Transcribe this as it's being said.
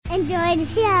Enjoy the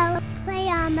show. Play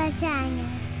on my channel.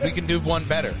 We can do one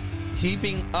better.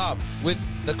 Keeping up with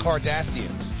the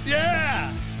Cardassians.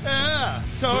 Yeah,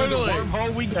 totally. Through the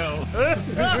wormhole we go.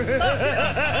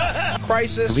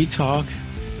 Crisis. Can we talk?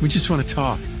 We just want to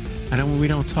talk. We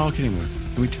don't talk anymore.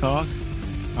 Can we talk?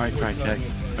 All right, Crytek.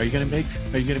 Are you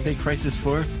gonna make Crisis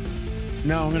 4?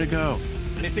 No, I'm gonna go.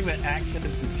 Anything that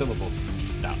accents and syllables,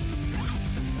 just stop.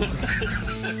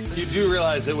 You do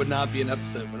realize it would not be an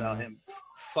episode without him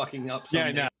fucking up something.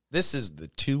 Yeah, I know. This is the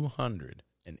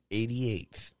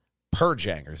 288th Purge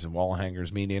Hangers and Wall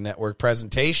Hangers Media Network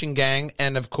presentation, gang.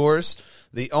 And, of course,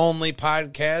 the only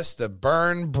podcast to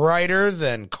burn brighter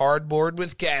than cardboard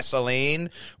with gasoline.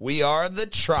 We are the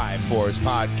Triforce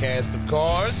Podcast, of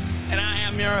course. And I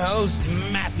am your host,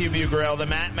 Matthew Bugrell, the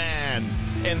Mat Man.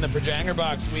 In the Projanger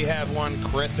box, we have one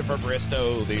Christopher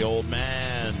Bristow, the old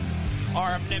man.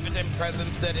 Our omnipotent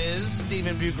presence that is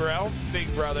Stephen Bugrell,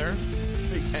 Big Brother.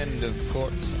 And, of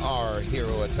course, our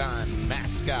hero of time,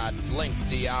 mascot, Link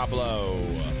Diablo.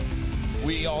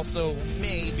 We also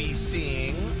may be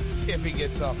seeing, if he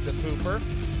gets off the pooper,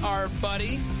 our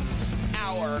buddy,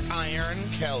 our Iron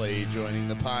Kelly, joining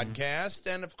the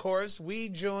podcast. And, of course, we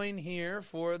join here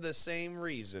for the same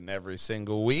reason every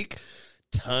single week.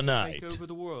 Tonight. Take over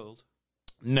the world.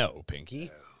 No,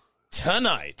 Pinky.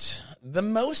 Tonight, the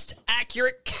most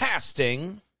accurate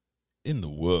casting in the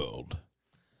world.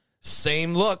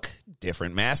 Same look,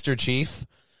 different Master Chief.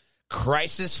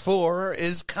 Crisis 4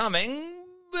 is coming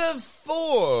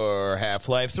before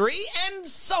Half-Life 3 and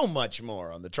so much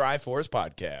more on the Triforce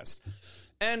Podcast.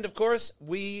 And, of course,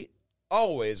 we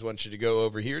always want you to go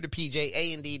over here to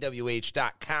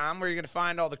pjandwh.com where you're going to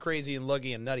find all the crazy and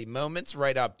luggy and nutty moments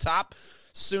right up top.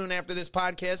 Soon after this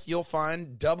podcast, you'll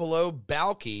find 00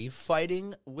 Balky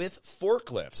fighting with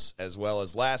forklifts, as well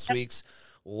as last week's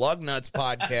Lugnuts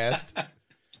podcast,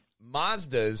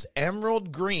 Mazda's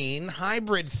Emerald Green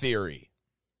Hybrid Theory.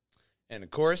 And,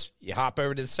 of course, you hop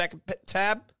over to the second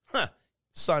tab,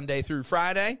 Sunday through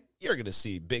Friday, you're going to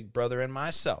see Big Brother and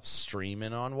myself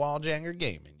streaming on Walljanger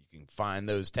Gaming. You can find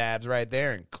those tabs right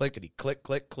there and clickety-click,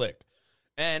 click, click.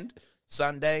 And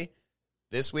Sunday,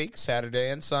 this week, Saturday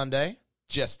and Sunday,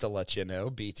 just to let you know,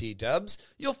 BT Dubs,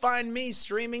 you'll find me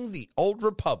streaming The Old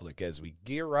Republic as we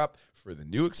gear up for the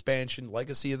new expansion,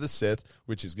 Legacy of the Sith,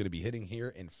 which is going to be hitting here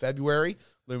in February.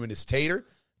 Luminous Tater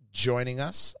joining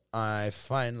us. I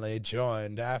finally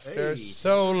joined after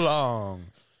so long.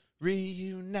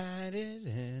 Reunited,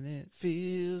 and it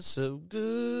feels so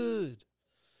good.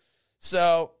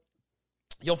 So,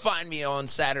 you'll find me on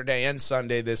Saturday and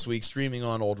Sunday this week streaming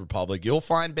on Old Republic. You'll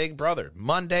find Big Brother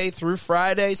Monday through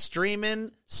Friday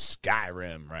streaming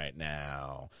Skyrim right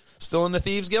now. Still in the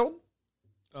Thieves Guild?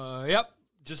 Yep.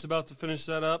 Just about to finish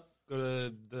that up. Go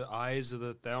to the Eyes of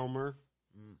the Thalmor.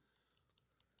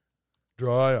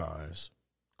 Dry eyes.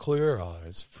 Clear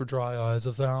eyes for dry eyes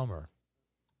of Thalmor.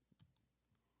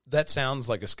 That sounds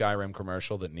like a Skyrim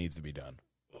commercial that needs to be done.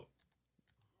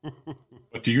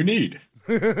 What do you need?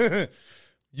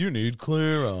 You need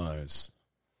clear eyes.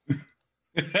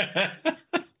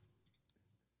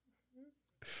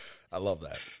 I love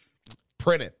that.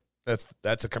 Print it.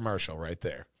 That's a commercial right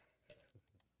there.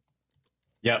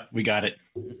 Yep, we got it.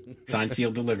 Signed,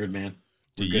 sealed, delivered, man.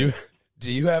 Do you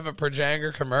have a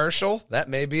Projanger commercial? That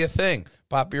may be a thing.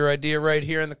 Pop your idea right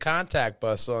here in the contact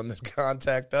bus on the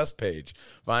Contact Us page.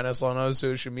 Find us on our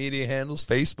social media handles,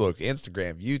 Facebook,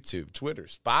 Instagram, YouTube, Twitter,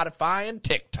 Spotify, and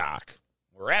TikTok.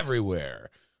 We're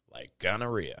everywhere, like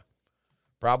gonorrhea.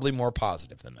 Probably more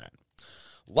positive than that.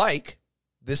 Like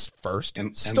this first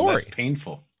story. And less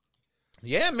painful.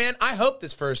 Yeah, man, I hope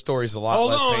this first story is a lot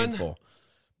less painful.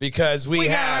 Because we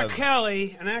have a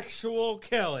Kelly, an actual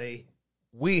Kelly.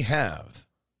 We have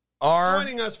our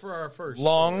joining us for our first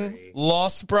long story.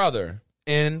 Lost brother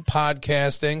in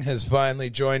podcasting has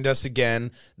finally joined us again.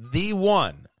 The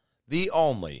one, the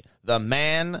only, the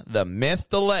man, the myth,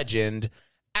 the legend,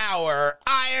 our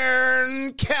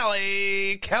Iron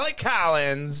Kelly, Kelly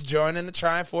Collins, joining the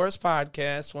Triforce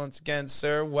Podcast once again,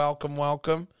 sir. Welcome,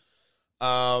 welcome.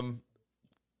 And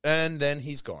then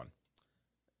he's gone.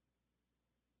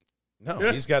 No,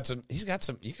 yeah. You got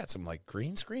some like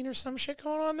green screen or some shit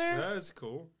going on there? That's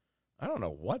cool. I don't know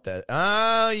what that.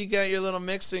 Oh, you got your little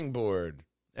mixing board.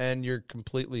 And you're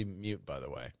completely mute, by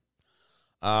the way.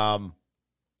 I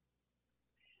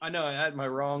know I had my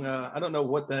wrong. I don't know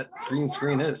what that green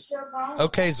screen is.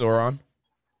 Okay, Zoran.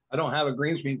 I don't have a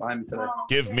green screen behind me today.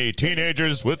 Give me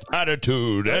teenagers with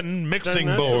attitude and mixing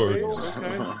boards.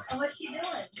 Okay. What's she doing?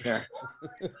 Yeah.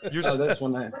 This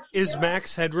one there. Is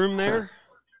Max Headroom there?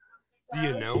 Do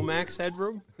you know Max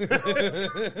Headroom? Does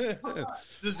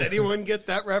anyone get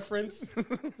that reference?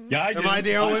 Yeah, I Am I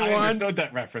the only I one? understood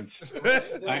that reference.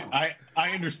 I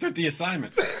understood the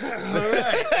assignment. All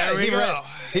right, there we go.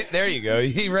 There you go.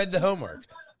 He read the homework.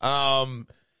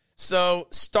 So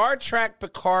Star Trek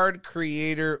Picard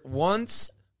creator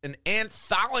wants an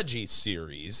anthology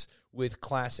series with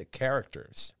classic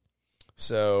characters.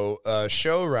 So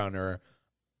showrunner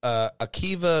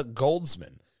Akiva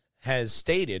Goldsman has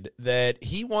stated that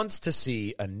he wants to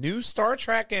see a new Star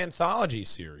Trek anthology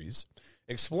series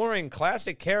exploring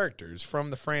classic characters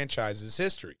from the franchise's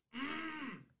history.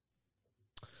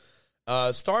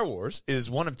 Star Wars is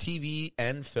one of TV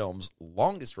and film's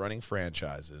longest-running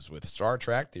franchises, with Star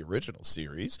Trek, the original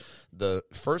series, the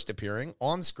first appearing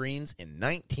on screens in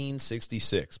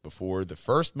 1966 before the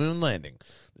first moon landing.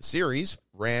 The series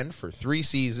ran for 3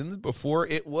 seasons before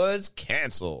it was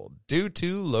canceled due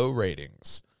to low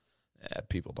ratings.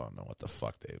 People don't know what the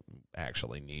fuck they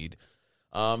actually need.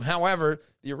 However,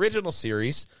 the original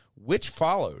series, which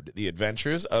followed the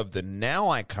adventures of the now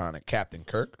iconic Captain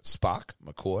Kirk, Spock,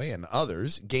 McCoy, and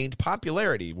others, gained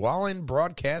popularity while in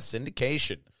broadcast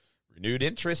syndication. Renewed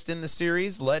interest in the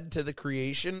series led to the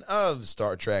creation of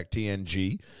Star Trek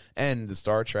TNG, and the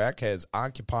Star Trek has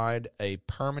occupied a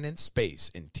permanent space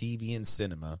in TV and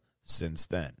cinema since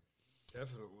then.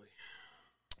 Definitely.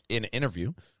 In an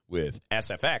interview with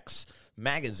SFX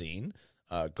magazine,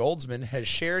 Goldsman has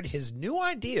shared his new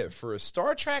idea for a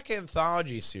Star Trek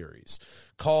anthology series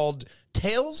called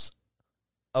Tales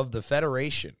of the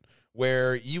Federation,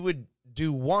 where you would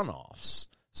do one-offs.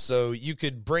 So you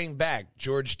could bring back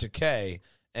George Takei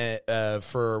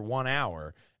for 1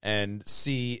 hour and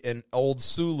see an old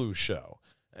Sulu show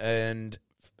and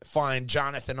find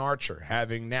Jonathan Archer,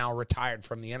 having now retired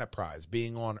from the Enterprise,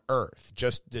 being on Earth,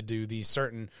 just to do these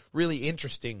certain really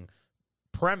interesting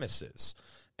premises.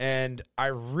 And I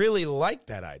really like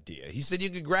that idea. He said you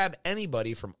could grab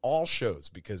anybody from all shows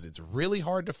because it's really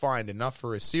hard to find enough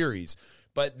for a series,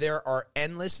 but there are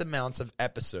endless amounts of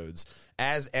episodes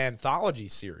as anthology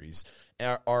series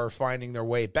are finding their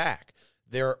way back.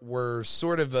 There were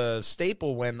sort of a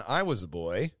staple when I was a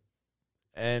boy,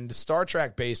 and Star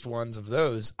Trek-based ones of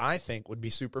those, I think, would be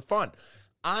super fun.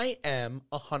 I am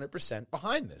 100%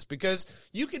 behind this because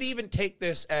you could even take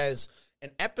this as an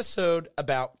episode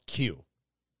about Q.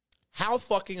 How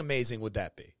fucking amazing would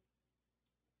that be?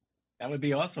 That would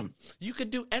be awesome. You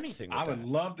could do anything with I that. would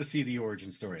love to see the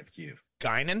origin story of Q.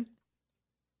 Guinan?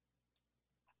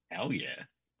 Hell yeah.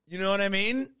 You know what I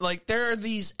mean? Like, there are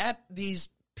these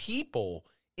people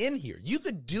in here. You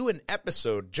could do an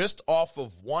episode just off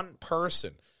of one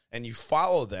person, and you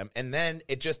follow them, and then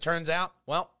it just turns out,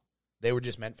 well, they were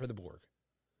just meant for the Borg.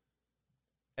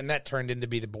 And that turned into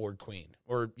be the Borg Queen.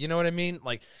 Or, you know what I mean?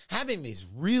 Like, having these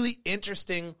really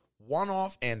interesting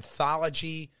one-off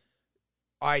anthology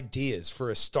ideas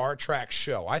for a Star Trek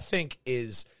show, I think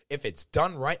is, if it's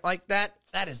done right like that,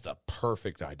 that is the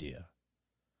perfect idea.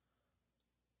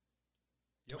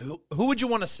 Yep. Who would you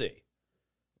want to see?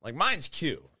 Like, mine's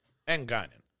Q and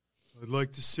Guinan. I'd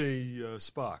like to see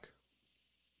Spock.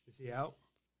 Is he out?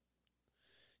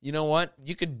 You know what?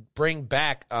 You could bring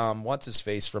back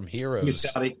what's-his-face from Heroes.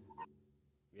 Scotty.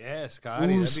 Yeah,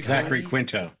 Scotty. Ooh, Zachary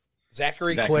Quinto.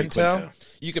 Zachary Quinto.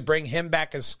 You could bring him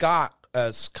back as Spock.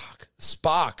 And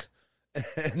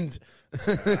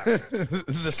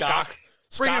the Spock.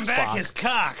 Bring him back Spock. as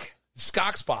Cock.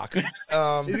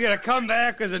 Spock. He's going to come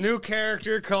back as a new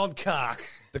character called Cock.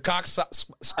 The Cock Spock.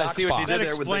 I see what you That did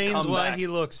there with the explains why comeback. he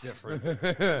looks different.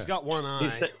 He's got one eye.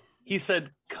 He said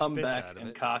come Spits back out of and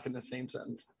it. cock in the same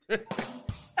sentence. There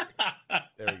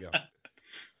we go.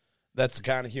 That's the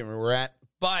kind of humor we're at.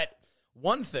 But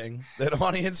one thing that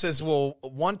audiences will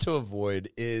want to avoid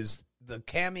is the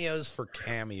cameos for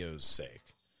cameos'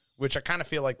 sake, which I kind of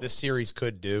feel like this series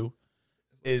could do,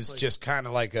 is just kind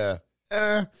of like a,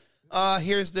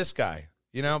 here's this guy,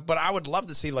 you know? But I would love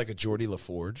to see like a Geordie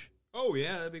LaForge. Oh,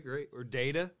 yeah, that'd be great. Or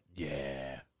Data.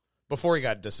 Yeah. Before he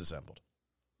got disassembled.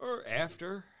 Or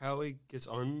after, how he gets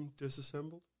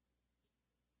undisassembled.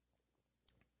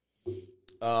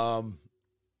 What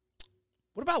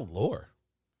about lore?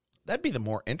 That'd be the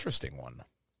more interesting one.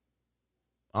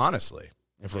 Honestly,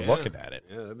 if we're looking at it.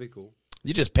 Yeah, that'd be cool.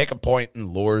 You just pick a point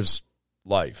in lore's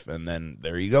life, and then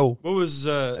there you go. What was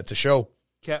That's a show.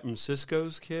 Captain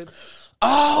Sisko's kid?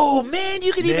 Oh, man,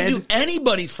 you could even Ned? do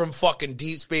anybody from fucking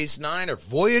Deep Space Nine or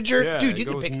Voyager. Yeah, Dude, you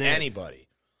go could with pick Ned. anybody.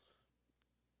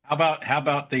 How about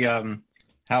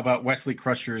Wesley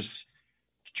Crusher's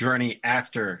journey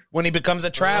after? When he becomes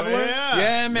a traveler? Oh,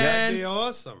 yeah, man. That'd be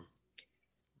awesome.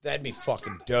 That'd be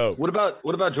fucking dope. What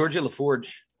about Georgia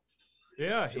LaForge?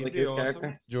 Yeah, You he'd like be his awesome.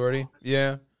 character? Jordy.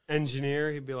 Yeah.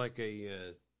 Engineer, he'd be like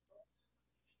a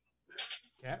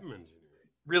captain engineer.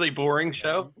 Really boring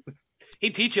show.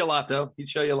 He'd teach you a lot, though. He'd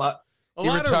show you a lot. A He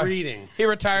lot reti- of reading. He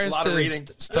retires A lot of to reading.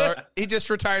 He just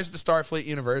retires to Starfleet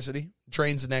University,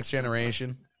 trains the next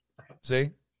generation.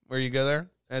 See where you go there?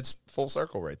 That's full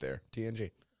circle right there.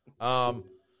 TNG.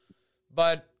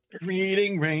 But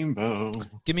Reading Rainbow.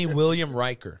 give me William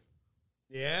Riker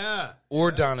Yeah.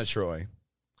 or Donna Troy.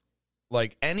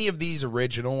 Like any of these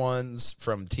original ones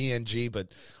from TNG,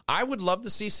 but I would love to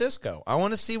see Cisco. I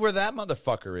want to see where that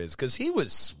motherfucker is because he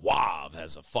was suave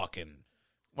as a fucking,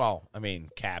 well, I mean,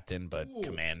 captain, but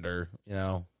commander, you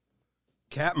know.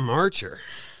 Captain Archer.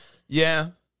 Yeah.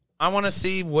 I want to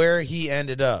see where he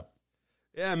ended up.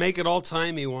 Yeah, make it all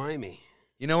timey-wimey.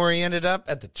 You know where he ended up?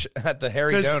 At the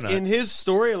Harry Because Donut. in his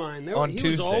storyline, On he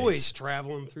Tuesdays. was always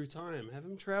traveling through time. Have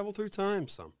him travel through time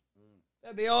some.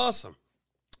 That'd be awesome.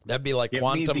 That'd be like Give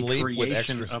Quantum me the Leap with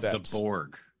creation extra of steps. the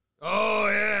Borg. Oh,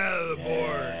 yeah, the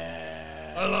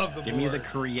Borg. I love the Give Borg. me the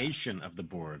creation of the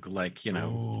Borg. Like, you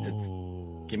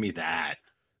know, give me that.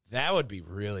 That would be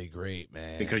really great,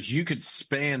 man. Because you could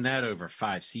span that over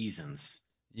 5 seasons.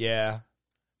 Yeah.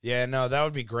 Yeah, no, that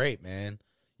would be great, man.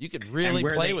 You could really and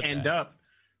where play they with end that. up,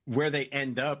 where they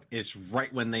end up is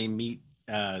right when they meet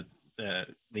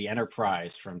the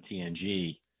Enterprise from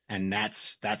TNG, and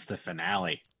that's the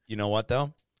finale. You know what,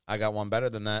 though? I got one better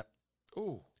than that.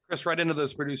 Ooh. Chris, right into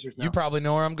those producers now. You probably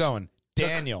know where I'm going.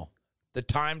 Daniel, the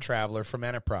time traveler from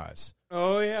Enterprise.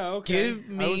 Oh, yeah, okay. Give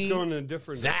I was me going in a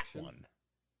different That direction. one.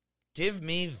 Give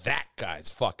me that guy's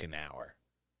fucking hour.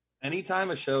 Anytime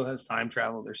a show has time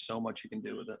travel, there's so much you can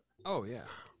do with it. Oh, yeah.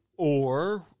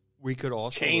 Or we could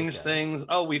also Change look at- things.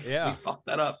 Oh, we Yeah. fucked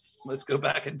that up. Let's go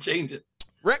back and change it.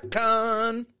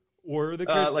 Retcon. Or the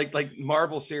Like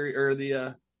Marvel series or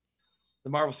the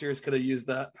Marvel series could have used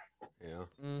that.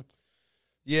 yeah.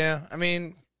 Yeah, I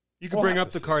mean, You could We'll bring have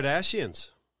up to the see. Kardashians.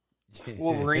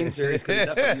 Wolverine series could have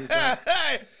definitely used that.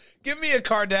 Hey, give me a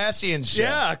Kardashian show.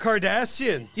 Yeah, a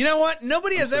Kardashian. You know what?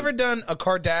 Nobody has ever done a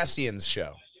Kardashians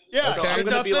show. Yeah, So I'm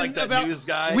going to be like that about- news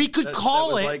guy. We could that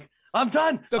call was it like, I'm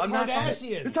done. the I'm not done.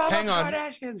 Kardashians. It's all Hang about on.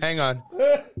 Kardashians. Hang on.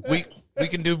 We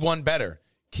can do one better.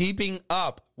 Keeping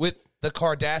up with the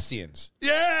Kardashians.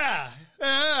 Yeah,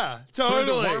 yeah, Through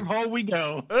totally. the wormhole we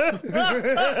go.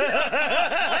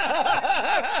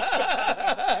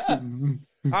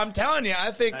 I'm telling you,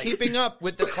 I think Nice. Keeping Up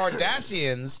with the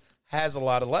Kardashians has a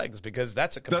lot of legs because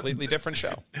that's a completely different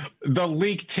show. The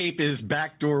leak tape is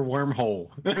Backdoor Wormhole.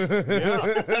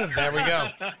 There we go.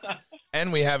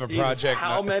 And we have a Jesus, project.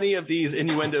 how many of these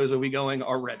innuendos are we going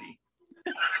already?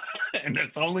 And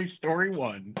it's only story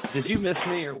 1. Did you miss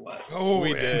me or what? Oh,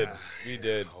 We yeah. did. We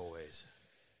did. Always.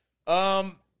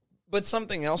 But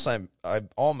something else I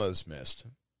almost missed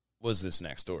was this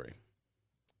next story.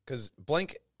 Because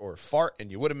blink or fart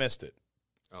and you would have missed it.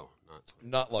 Oh, not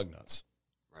Not lug nuts.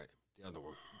 right. The other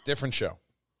one. Different show.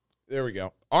 There we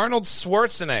go. Arnold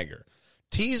Schwarzenegger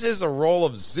teases a role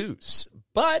of Zeus,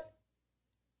 but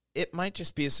it might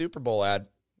just be a Super Bowl ad.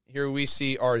 Here we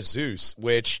see our Zeus,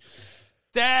 which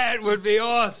That would be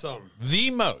awesome.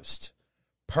 the most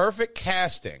perfect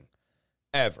casting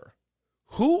ever.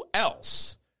 Who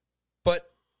else but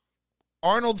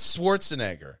Arnold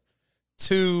Schwarzenegger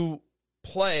to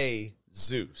play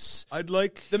Zeus? I'd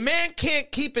like. The man can't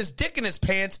keep his dick in his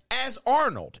pants as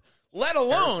Arnold, let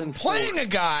alone Harrison playing Ford. a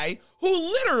guy who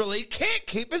literally can't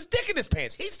keep his dick in his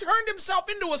pants. He's turned himself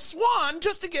into a swan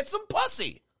just to get some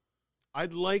pussy.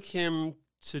 I'd like him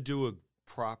to do a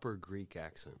proper Greek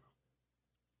accent.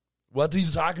 What are you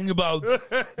talking about?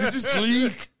 This is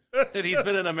Greek. Dude, he's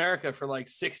been in America for like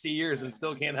 60 years and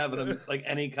still can't have it like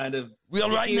any kind of. We are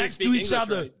he right can't next speak to each English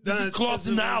other. right. This is close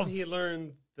enough. He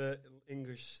learned the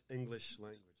English language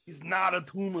He's not a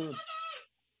tumor.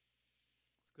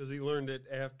 because he learned it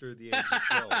after the age of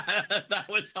 12. That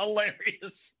was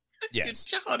hilarious. Yes,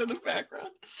 Child in the background.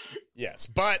 yes,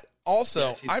 but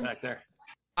also She's I'm back there.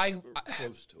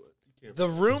 Close to it. You can't- the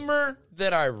rumor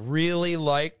that I really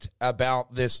liked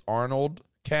about this Arnold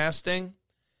casting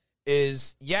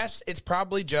is, yes, it's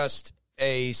probably just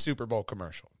a Super Bowl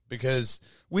commercial because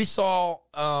we saw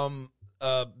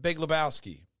Big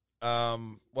Lebowski.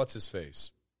 What's his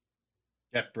face?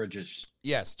 Jeff Bridges.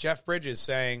 Yes, Jeff Bridges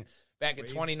saying back in Wave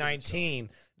to 2019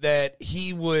 that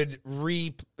he would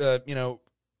replay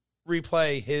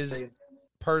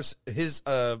his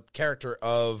character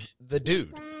of the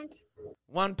dude.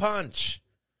 One Punch.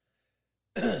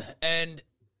 And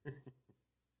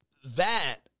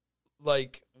that,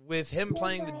 like, with him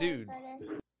playing the dude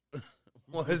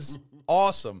was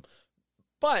awesome.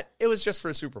 But it was just for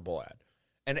a Super Bowl ad.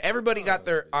 And everybody got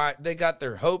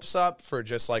their hopes up for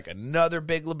just like another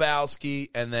Big Lebowski,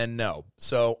 and then no.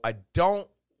 So I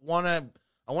want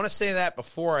to say that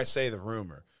before I say the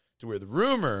rumor, to where the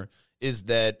rumor is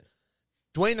that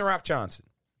Dwayne "The Rock" Johnson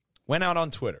went out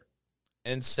on Twitter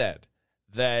and said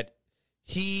that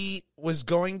he was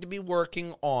going to be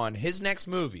working on his next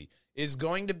movie is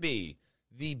going to be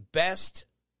the best,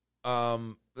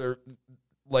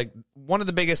 like one of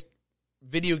the biggest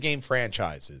video game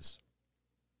franchises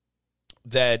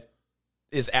that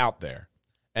is out there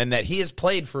and that he has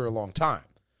played for a long time.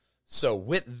 So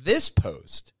with this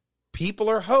post, people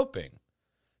are hoping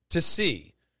to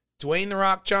see Dwayne "The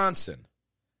Rock" Johnson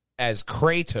as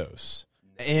Kratos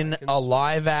in a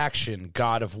live-action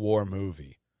God of War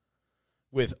movie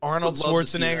with Arnold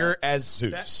Schwarzenegger as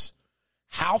Zeus.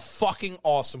 How fucking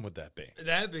awesome would that be?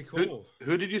 That'd be cool.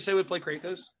 Who did you say would play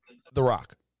Kratos? The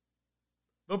Rock.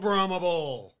 The Brahma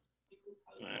Bull.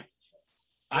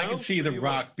 I can see The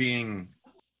Rock being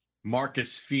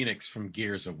Marcus Phoenix from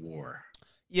Gears of War.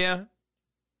 Yeah.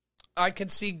 I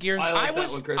could see Gears. I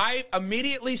I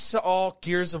immediately saw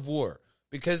Gears of War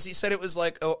because he said it was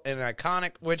like an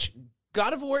iconic, which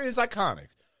God of War is iconic.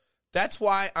 That's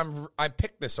why I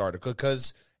picked this article,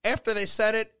 because after they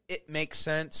said it, it makes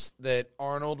sense that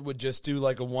Arnold would just do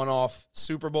like a one-off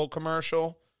Super Bowl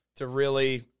commercial to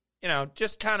really,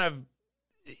 just kind of,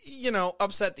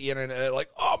 upset the internet. Like,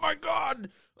 oh my God,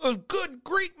 a good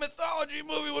Greek mythology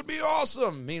movie would be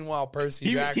awesome. Meanwhile,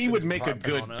 Percy Jackson. He would make a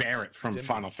good Barrett from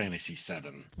Final Fantasy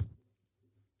VII.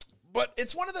 But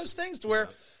it's one of those things to where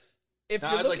if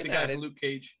you're I'd like looking the guy at it, from Luke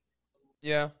Cage.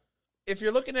 yeah. If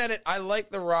you're looking at it, I like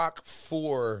The Rock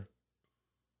for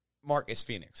Marcus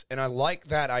Phoenix. And I like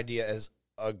that idea as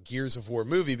a Gears of War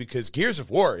movie because Gears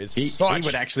of War is he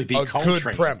would actually be a good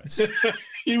Coltrane. premise.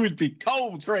 He would be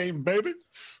Coltrane, baby.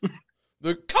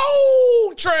 The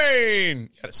Coltrane! You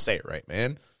gotta say it right,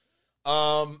 man.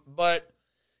 But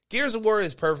Gears of War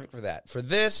is perfect for that. For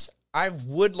this, I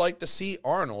would like to see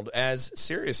Arnold as,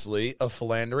 seriously, a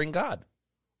philandering god.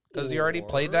 Because he already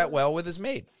played that well with his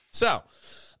maid. So,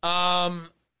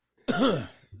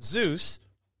 Zeus,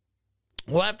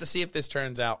 we'll have to see if this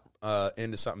turns out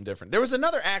into something different. There was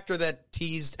another actor that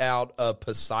teased out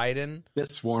Poseidon.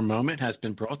 This warm moment has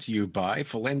been brought to you by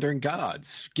Philandering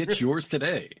Gods. Get yours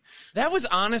today. That was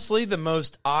honestly the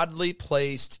most oddly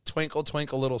placed Twinkle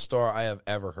Twinkle Little Star I have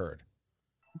ever heard.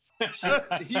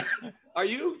 Are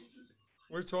you?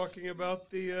 We're talking about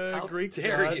the Greek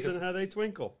dare gods you. and how they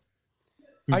twinkle.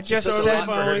 I just So said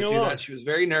following along. She was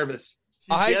very nervous.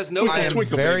 I has no am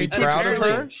twinkle, very And proud of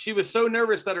apparently her. She was so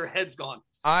nervous that her head's gone.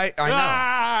 I know.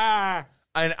 Ah!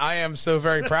 And I am so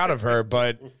very proud of her,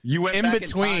 but You went in back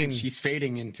between, in time, she's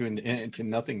fading into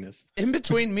nothingness. in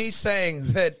between me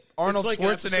saying that Arnold like an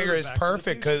episode Schwarzenegger of is Back to the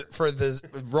perfect Future. for the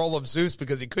role of Zeus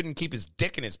because he couldn't keep his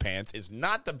dick in his pants is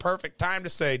not the perfect time to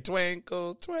say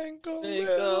twinkle, twinkle,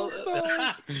 little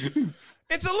star.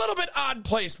 It's a little bit odd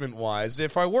placement wise.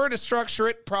 If I were to structure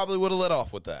it, probably would have let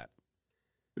off with that.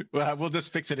 Well, we'll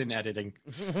just fix it in editing.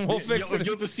 We'll fix it.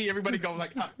 You'll just see everybody go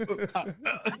like.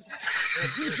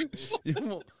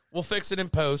 We'll fix it in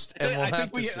post, and we'll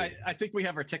have to see. I think we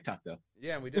have our TikTok though.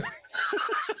 Yeah, we do.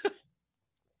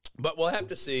 But we'll have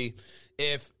to see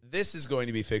if this is going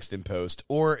to be fixed in post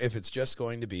or if it's just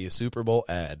going to be a Super Bowl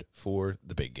ad for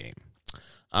the big game.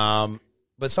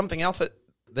 But something else that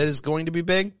is going to be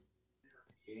big,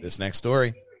 this next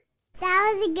story.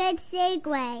 That was a good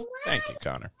segue. Thank you,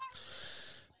 Connor.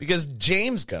 Because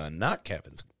James Gunn, not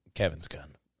Kevin's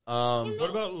Gunn. What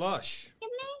about Lush?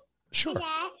 Sure.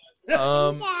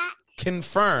 Dad.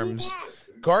 Confirms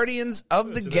Guardians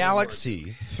of the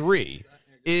Galaxy 3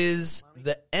 is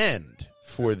the end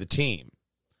for the team.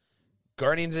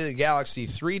 Guardians of the Galaxy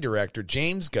 3 director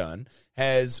James Gunn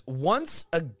has once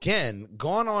again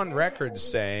gone on record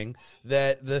saying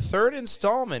that the third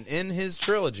installment in his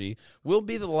trilogy will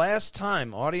be the last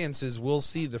time audiences will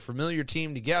see the familiar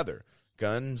team together.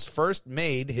 Gunn's first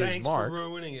made his Thanks mark. for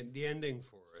ruining it, the ending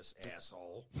for us,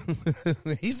 asshole.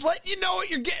 He's letting you know what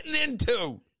you're getting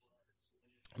into.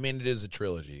 I mean, it is a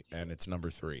trilogy, and it's number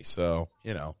 3, so,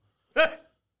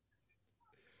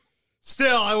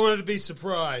 Still, I wanted to be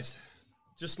surprised.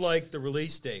 Just like the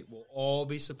release date. We'll all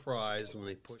be surprised when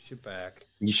they push it back.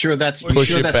 You sure that's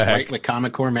Push it back. right with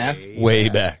Comic Core math? Way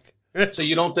back. So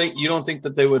you don't think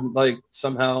that they would like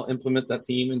somehow implement that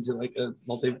team into like a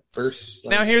multiverse?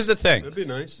 Like, Now, here's the thing. That'd be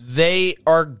nice. They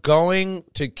are going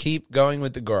to keep going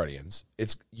with the Guardians.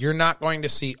 You're not going to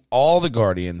see all the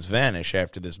Guardians vanish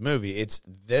after this movie. It's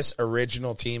this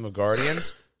original team of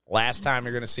Guardians. Last time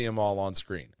you're going to see them all on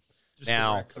screen.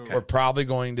 Now, we're probably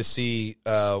going to see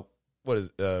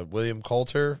William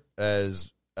Coulter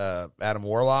as Adam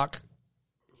Warlock,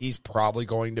 he's probably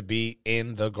going to be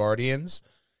in the Guardians.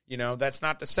 You know, that's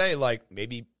not to say, like,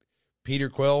 maybe Peter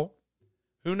Quill,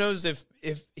 who knows if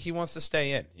he wants to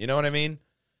stay in. You know what I mean?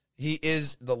 He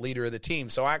is the leader of the team.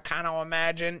 So I kind of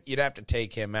imagine you'd have to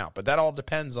take him out. But that all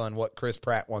depends on what Chris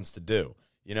Pratt wants to do.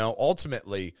 You know,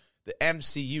 ultimately, the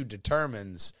MCU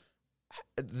determines,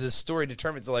 the story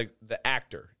determines, like, the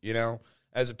actor, you know,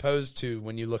 as opposed to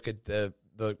when you look at the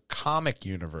comic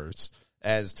universe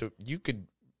as to, you could,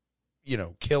 you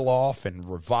know, kill off and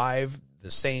revive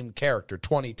the same character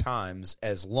 20 times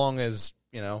as long as,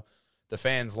 you know, the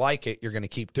fans like it, you're going to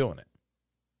keep doing it.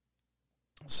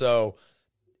 So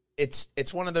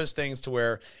it's one of those things to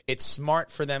where it's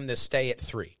smart for them to stay at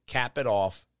 3, cap it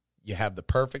off. You have the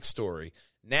perfect story.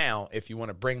 Now, if you want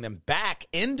to bring them back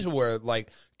into where,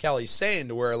 like Kelly's saying,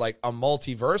 to where like a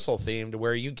multiversal theme, to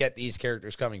where you get these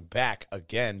characters coming back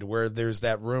again, to where there's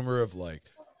that rumor of like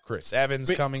Chris Evans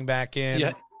coming back in.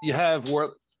 Yeah, you have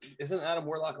isn't Adam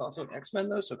Warlock also an X-Men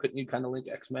though? So couldn't you kind of link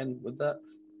X-Men with that?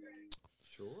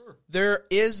 Sure. There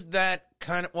is that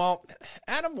kind of, well,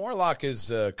 Adam Warlock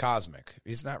is cosmic.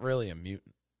 He's not really a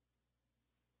mutant.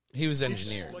 He was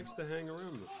engineered. He likes to hang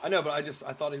around. I know, but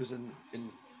I thought he was in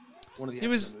one of the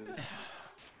X-Men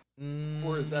movies.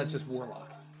 Or is that just Warlock?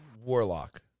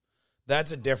 Warlock.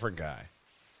 That's a different guy.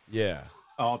 Yeah.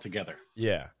 All together.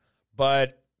 Yeah.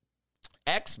 But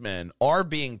X-Men are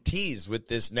being teased with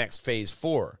this next phase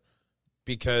 4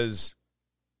 because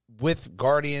with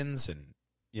Guardians and,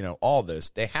 you know, all this,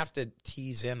 they have to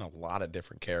tease in a lot of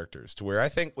different characters to where I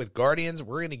think with Guardians,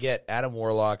 we're going to get Adam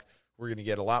Warlock. We're going to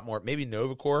get a lot more, maybe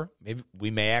Nova Corps. Maybe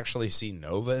we may actually see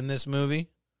Nova in this movie.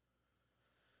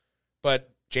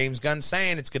 But James Gunn's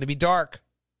saying it's going to be dark.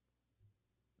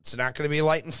 It's not going to be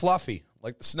light and fluffy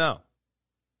like the snow.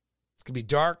 It's going to be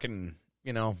dark and,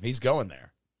 you know, he's going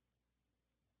there.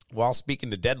 While speaking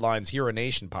to Deadline's Hero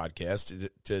Nation podcast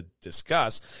to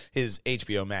discuss his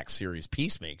HBO Max series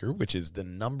Peacemaker, which is the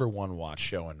 #1 watch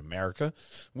show in America,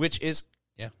 which is,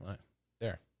 there,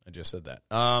 I just said that.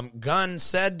 Gunn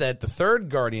said that the third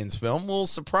Guardians film will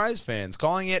surprise fans,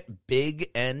 calling it big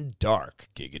and dark,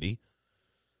 giggity.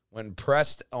 When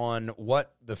pressed on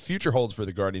what the future holds for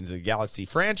the Guardians of the Galaxy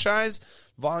franchise,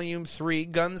 Volume 3,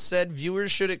 Gunn said viewers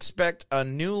should expect a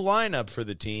new lineup for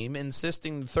the team,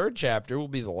 insisting the third chapter will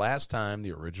be the last time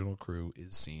the original crew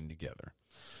is seen together.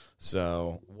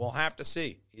 So we'll have to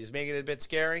see. He's making it a bit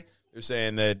scary. They're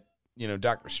saying that, you know,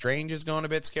 Doctor Strange is going a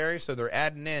bit scary, so they're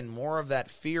adding in more of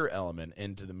that fear element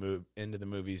into the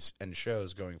movies and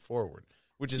shows going forward,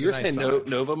 which is You're a nice saying sign.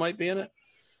 Nova might be in it?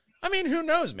 I mean, who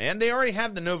knows, man? They already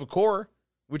have the Nova Corps,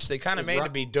 which they kind of made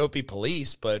to be dopey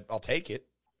police, but I'll take it.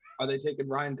 Are they taking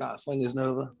Ryan Gosling as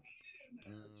Nova?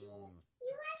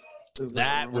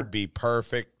 That would be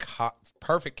perfect.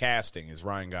 Perfect casting is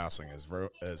Ryan Gosling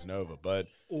as Nova, but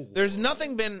there's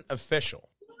nothing been official.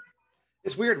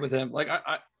 It's weird with him. Like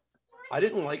I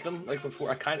didn't like him like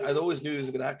before. I always knew he was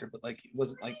a good actor, but like he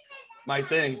wasn't like my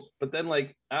thing. But then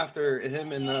like after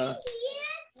him and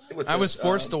I was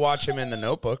forced to watch him in The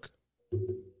Notebook.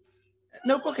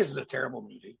 Notebook isn't a terrible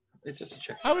movie. It's just a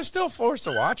chick. I was still forced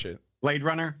to watch it. Blade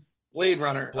Runner.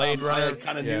 I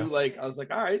kind of knew, like, I was like,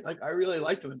 all right, like, I really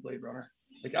liked him in Blade Runner.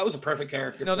 Like, that was a perfect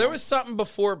character. No, there was something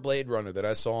before Blade Runner that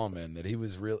I saw him in that he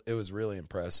was real. It was really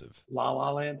impressive. La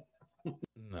La Land.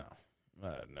 No,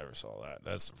 I never saw that.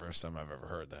 That's the first time I've ever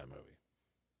heard that movie.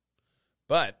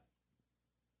 But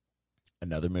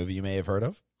another movie you may have heard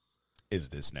of is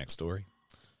this next story.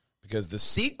 Because the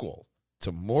sequel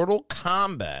to Mortal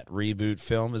Kombat reboot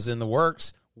film is in the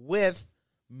works with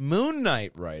Moon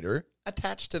Knight writer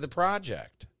attached to the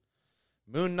project.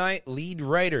 Moon Knight lead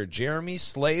writer Jeremy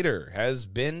Slater has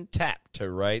been tapped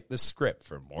to write the script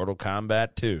for Mortal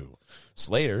Kombat 2.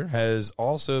 Slater has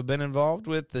also been involved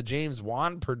with the James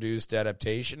Wan-produced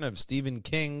adaptation of Stephen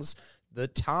King's The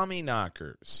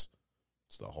Tommyknockers.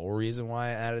 It's the whole reason why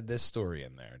I added this story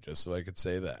in there, just so I could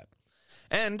say that.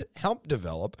 And helped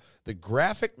develop the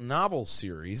graphic novel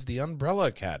series The Umbrella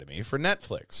Academy for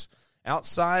Netflix.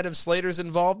 Outside of Slater's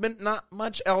involvement, not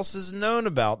much else is known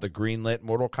about the greenlit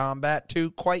Mortal Kombat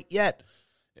 2 quite yet.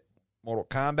 Mortal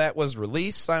Kombat was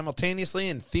released simultaneously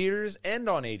in theaters and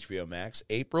on HBO Max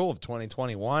April of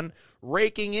 2021,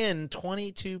 raking in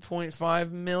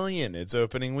 $22.5 million its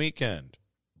opening weekend.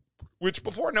 Which,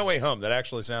 before No Way Home, that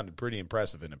actually sounded pretty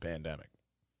impressive in a pandemic.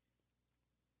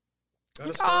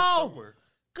 Gotta start somewhere.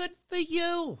 Good for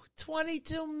you.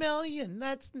 $22 million.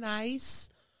 That's nice.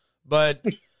 But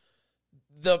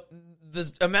the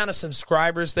amount of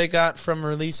subscribers they got from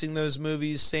releasing those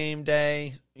movies same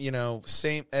day, you know,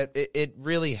 it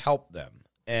really helped them.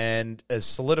 and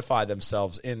solidify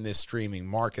themselves in this streaming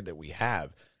market that we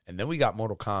have. And then we got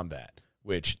Mortal Kombat,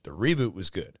 which the reboot was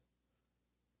good.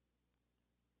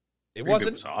 It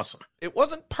was awesome. It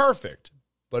wasn't perfect,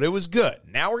 but it was good.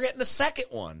 Now we're getting a second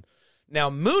one. Now,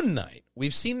 Moon Knight,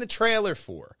 we've seen the trailer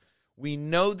for. We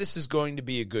know this is going to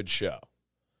be a good show.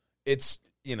 It's,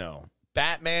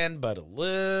 Batman, but a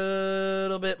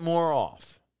little bit more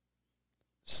off.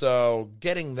 So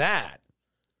getting that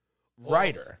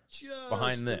writer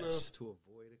behind this. To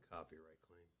avoid a copyright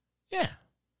claim. Yeah.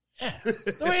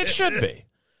 The way it should be.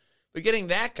 But getting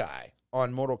that guy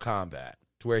on Mortal Kombat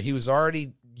to where he was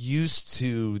already used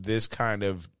to this kind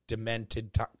of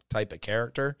demented type of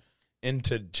character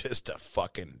into just a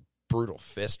fucking brutal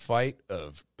fist fight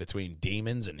between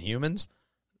demons and humans,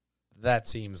 that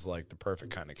seems like the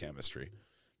perfect kind of chemistry.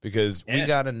 Because we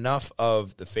got enough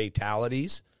of the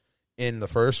fatalities in the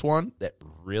first one that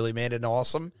really made it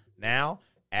awesome. Now,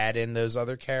 add in those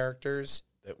other characters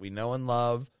that we know and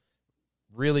love.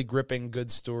 Really gripping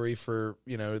good story for,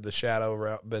 the Shadow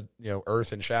Realm, but,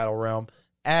 Earth and Shadow Realm.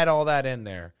 Add all that in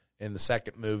there in the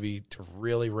second movie to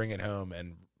really ring it home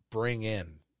and bring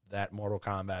in that Mortal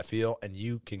Kombat feel, and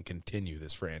you can continue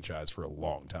this franchise for a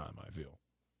long time, I feel.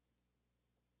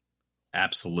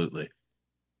 Absolutely.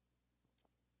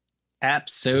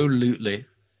 Absolutely.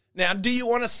 Now, do you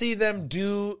want to see them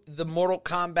do the Mortal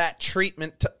Kombat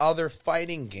treatment to other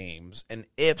fighting games? And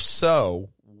if so,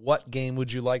 what game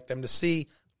would you like them to see?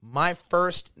 My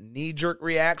first knee-jerk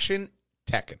reaction,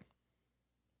 Tekken.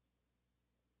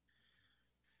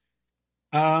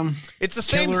 It's the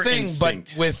same Killer thing,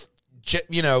 Instinct. but with,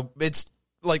 it's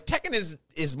like Tekken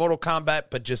is Mortal Kombat,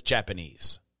 but just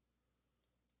Japanese.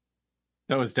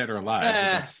 That was Dead or Alive.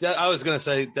 I was going to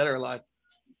say Dead or Alive.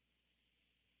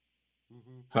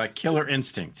 But Killer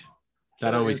Instinct. That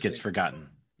Killer always Instinct. gets forgotten.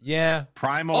 Yeah.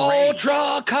 Primal Rage.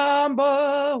 Ultra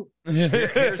Combo!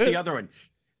 Here's the other one.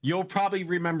 You'll probably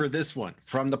remember this one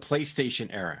from the PlayStation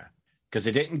era because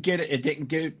it didn't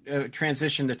get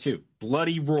transition to 2.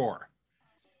 Bloody Roar.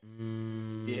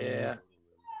 Yeah.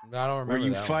 I don't remember Where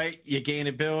you that fight, you gain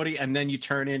ability, and then you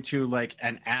turn into like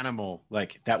an animal.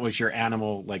 Like that was your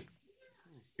animal. Like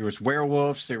there was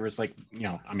werewolves. There was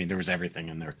there was everything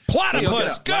in there.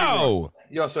 Platypus, go!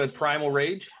 You also had Primal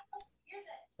Rage.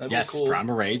 That'd Yes, be cool.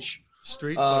 Primal Rage.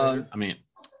 Street Fighter.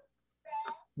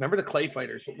 Remember the Clay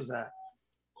Fighters? What was that?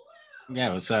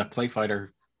 Yeah, it was Clay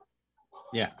Fighter.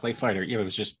 Yeah, Clay Fighter. Yeah, it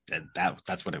was just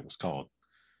that's what it was called.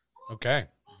 Okay.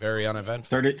 Very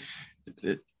uneventful.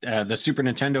 The Super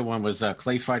Nintendo one was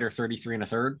Clay Fighter 33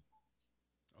 1/3.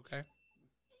 Okay.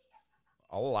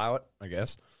 I'll allow it, I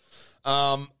guess.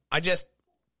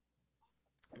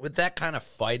 With that kind of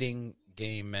fighting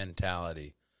game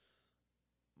mentality,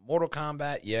 Mortal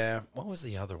Kombat, yeah. What was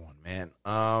the other one, man?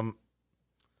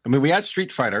 We had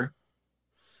Street Fighter.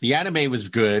 The anime was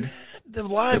good. The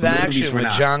live The movies action were with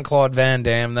not. Jean-Claude Van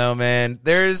Damme, though, man,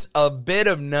 there's a bit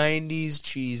of 90s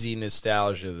cheesy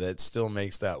nostalgia that still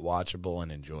makes that watchable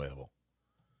and enjoyable.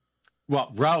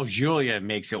 Well, Raul Julia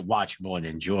makes it watchable and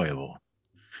enjoyable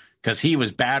because he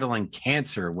was battling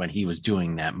cancer when he was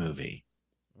doing that movie.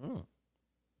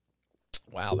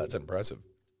 Wow, that's impressive.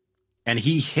 And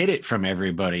he hid it from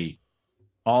everybody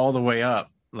all the way up,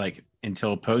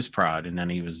 until post-prod. And then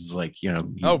he was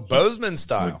Bozeman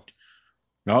style.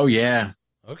 Oh, yeah.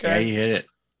 Okay. Yeah, he hit it.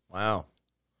 Wow.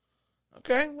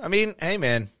 Okay. I mean, hey,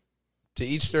 man, to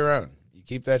each their own. You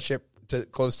keep that shit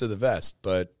close to the vest,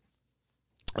 but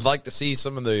I'd like to see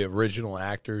some of the original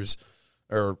actors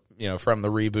or, from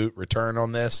the reboot return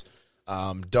on this.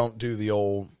 Don't do the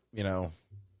old,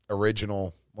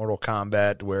 original Mortal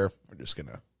Kombat where we're just going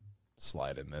to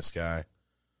slide in this guy.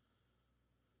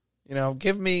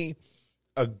 Give me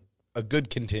a good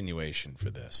continuation for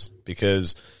this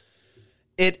because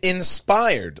it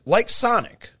inspired, like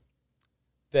Sonic,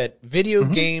 that video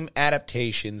game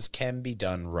adaptations can be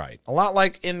done right. A lot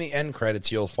like in the end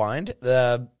credits you'll find,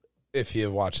 if you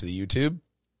watch the YouTube,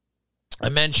 I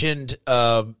mentioned,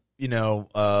 what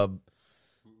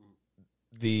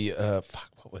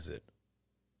was it?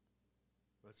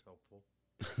 That's helpful.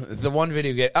 The one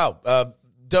video game,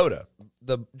 Dota,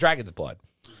 the Dragon's Blood,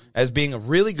 as being a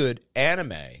really good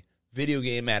anime video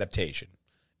game adaptation.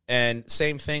 And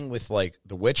same thing with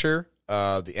The Witcher,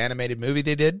 the animated movie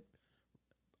they did.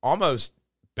 Almost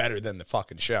better than the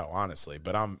fucking show, honestly,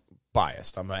 but I'm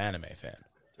biased. I'm an anime fan.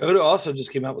 Oda also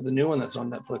just came out with a new one that's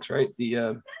on Netflix, right? They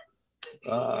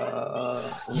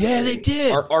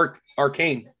did.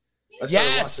 Arcane.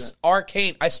 Yes,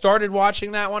 Arcane. I started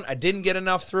watching that one. I didn't get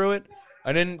enough through it.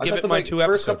 I didn't give it my 2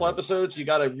 episodes. First couple episodes, you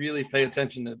got to really pay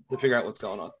attention to figure out what's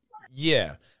going on.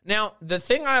 Yeah. Now, the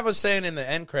thing I was saying in the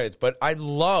end credits, but I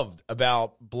loved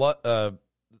about Blood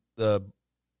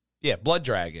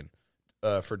Dragon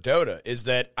for Dota is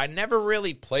that I never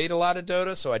really played a lot of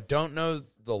Dota, so I don't know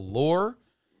the lore,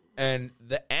 and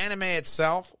the anime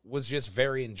itself was just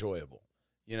very enjoyable.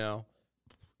 You know,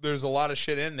 there's a lot of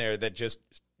shit in there that just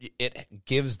it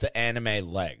gives the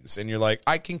anime legs, and you're like,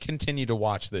 I can continue to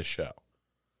watch this show.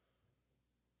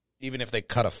 Even if they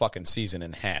cut a fucking season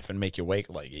in half and make you wait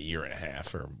like a year and a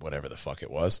half or whatever the fuck it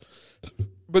was.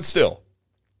 But still,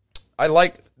 I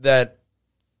like that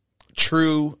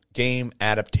true game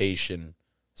adaptation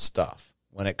stuff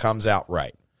when it comes out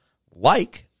right.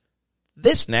 Like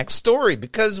this next story,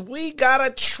 because we got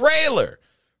a trailer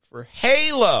for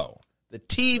Halo, the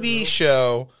TV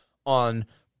show on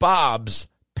Bob's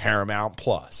Paramount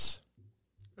Plus.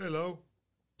 Hello.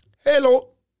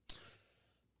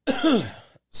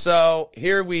 So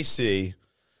here we see a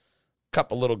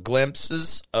couple little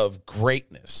glimpses of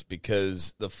greatness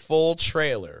because the full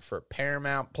trailer for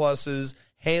Paramount Plus's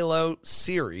Halo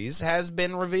series has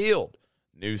been revealed.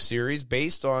 New series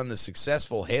based on the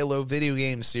successful Halo video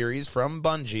game series from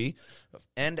Bungie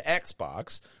and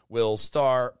Xbox will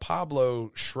star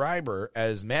Pablo Schreiber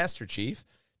as Master Chief,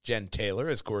 Jen Taylor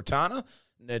as Cortana,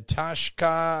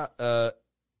 Natasha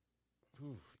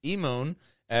Emon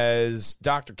as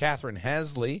Dr. Catherine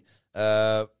Hasley,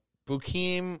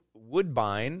 Bukeem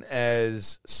Woodbine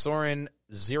as Soren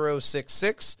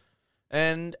 066,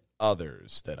 and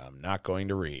others that I'm not going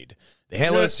to read. The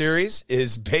Halo series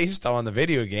is based on the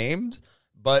video games,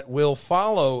 but will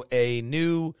follow a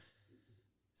new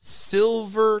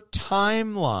silver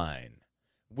timeline,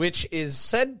 which is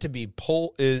said to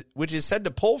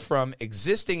pull from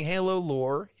existing Halo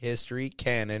lore, history,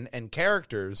 canon, and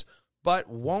characters, but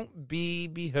won't be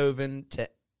beholden to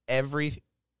every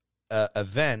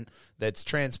event that's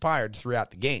transpired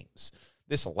throughout the games.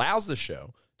 This allows the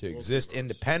show to exist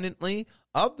independently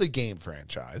of the game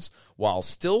franchise while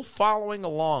still following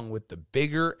along with the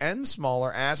bigger and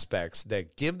smaller aspects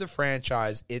that give the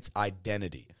franchise its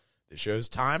identity. The show's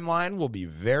timeline will be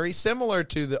very similar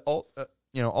to the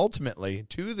ultimately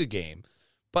to the game,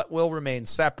 but will remain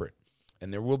separate.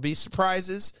 And there will be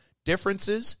surprises,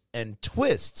 differences, and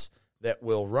twists that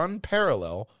will run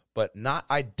parallel but not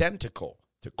identical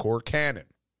to core canon.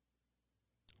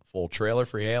 Full trailer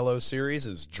for Halo series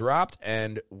is dropped,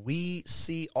 and we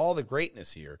see all the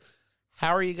greatness here.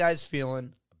 How are you guys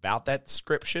feeling about that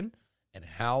description and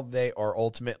how they are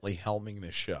ultimately helming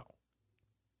the show?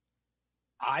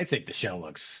 I think the show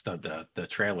looks the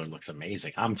trailer looks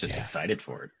amazing. I'm just excited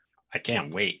for it. I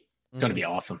can't wait. It's going to be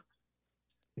awesome.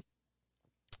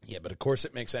 Yeah, but of course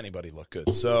it makes anybody look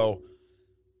good. So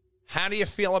how do you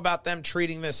feel about them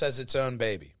treating this as its own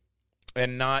baby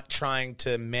and not trying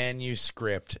to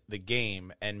manuscript the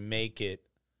game and make it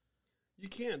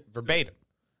verbatim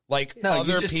like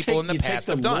other people in the past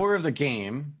have done? Lore of the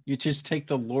game. You just take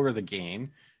the lore of the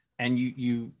game and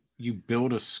you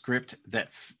build a script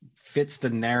that fits the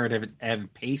narrative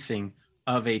and pacing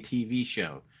of a TV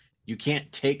show. You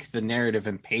can't take the narrative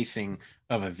and pacing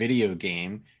of a video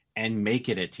game and make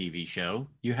it a TV show.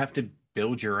 You have to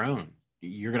build your own.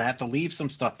 You're gonna have to leave some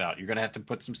stuff out. You're gonna have to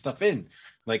put some stuff in,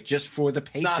 like just for the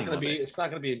pacing. It's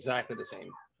not gonna be exactly the same.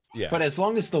 Yeah, but as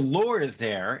long as the lore is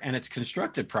there and it's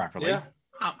constructed properly,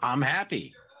 I'm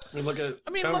happy. I mean, look at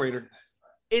Tomb Raider.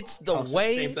 It's the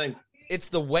way. Same thing. It's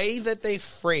the way that they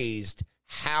phrased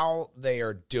how they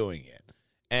are doing it,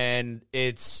 and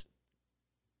it's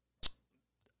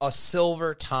a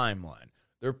silver timeline.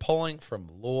 They're pulling from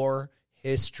lore,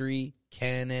 history,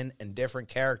 canon, and different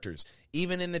characters.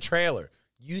 Even in the trailer,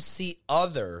 you see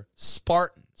other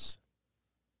Spartans.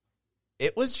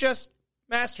 It was just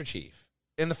Master Chief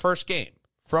in the first game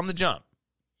from the jump.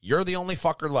 You're the only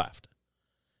fucker left.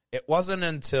 It wasn't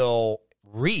until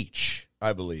Reach,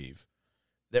 I believe,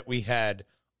 that we had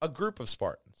a group of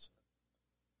Spartans.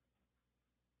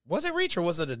 Was it Reach or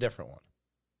was it a different one?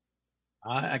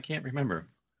 I can't remember.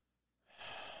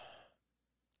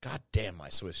 God damn my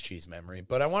Swiss cheese memory.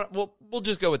 But we'll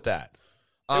just go with that.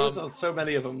 There was so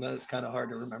many of them that it's kind of hard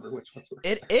to remember which ones were.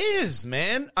 It is,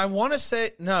 man. I want to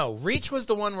say, no, Reach was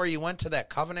the one where you went to that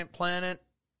Covenant planet.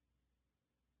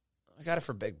 I got it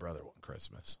for Big Brother one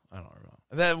Christmas. I don't remember.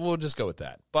 Then we'll just go with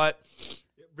that. But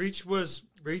Reach was,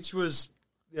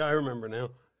 yeah, I remember now.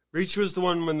 Reach was the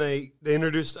one when they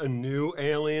introduced a new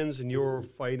aliens and you were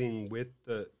fighting with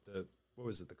the what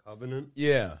was it, the Covenant?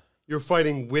 Yeah. You're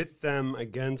fighting with them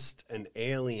against an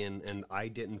alien, and I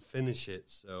didn't finish it,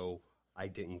 so I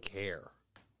didn't care.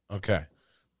 Okay.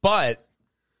 But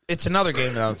it's another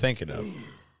game that I'm thinking of.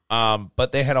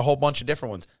 But they had a whole bunch of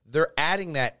different ones. They're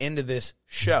adding that into this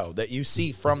show that you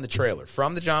see from the trailer.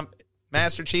 From the jump,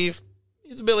 Master Chief,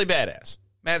 he's a Billy Badass.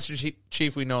 Master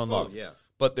Chief we know and love. yeah.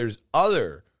 But there's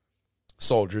other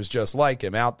soldiers just like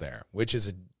him out there, which is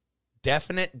a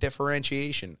definite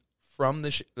differentiation from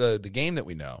the game that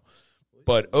we know.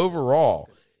 But overall,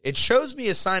 it shows me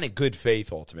a sign of good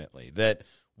faith, ultimately, that,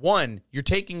 one, you're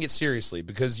taking it seriously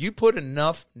because you put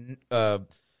enough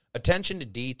attention to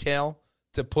detail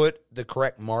to put the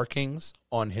correct markings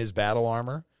on his battle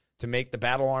armor, to make the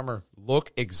battle armor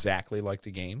look exactly like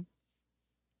the game,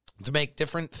 to make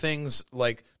different things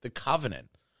like the Covenant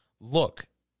look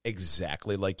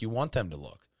exactly like you want them to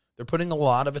look. They're putting a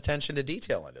lot of attention to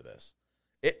detail into this.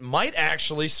 It might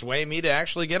actually sway me to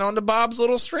actually get onto Bob's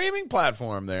little streaming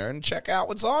platform there and check out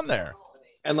what's on there.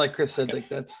 And like Chris said, like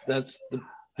that's the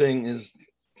thing is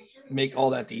make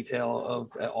all that detail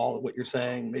of all of what you're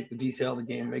saying, make the detail of the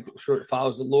game, make sure it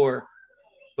follows the lore,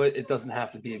 but it doesn't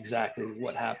have to be exactly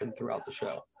what happened throughout the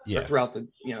show. Yeah. Or throughout the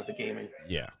the gaming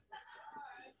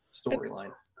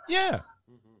storyline. Yeah.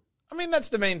 I mean, that's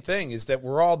the main thing, is that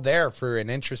we're all there for an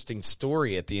interesting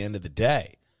story at the end of the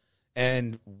day.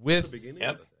 And with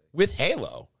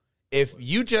Halo, if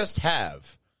you just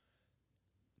have,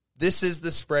 this is the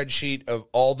spreadsheet of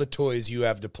all the toys you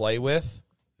have to play with,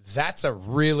 that's a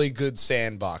really good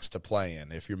sandbox to play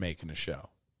in if you're making a show.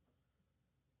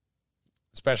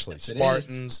 Especially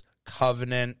Spartans,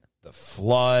 Covenant, the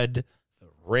Flood, the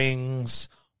Rings,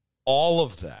 all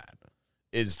of that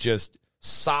is just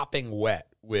sopping wet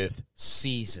with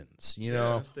seasons. You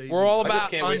know, we're all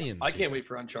about onions. I can't wait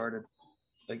for Uncharted.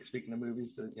 Like, speaking of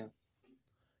movies,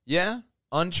 Yeah,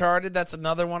 Uncharted, that's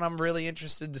another one I'm really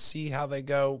interested to see how they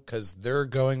go, because they're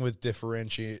going with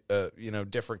different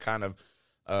kind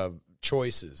of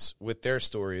choices with their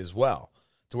story as well,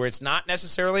 to where it's not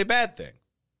necessarily a bad thing.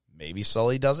 Maybe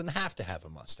Sully doesn't have to have a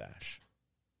mustache,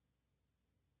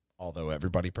 although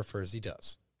everybody prefers he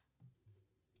does.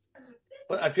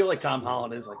 But I feel like Tom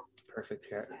Holland is like perfect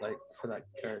like for that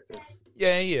character.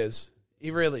 Yeah, he is. He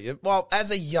really is. Well,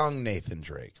 as a young Nathan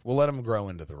Drake, we'll let him grow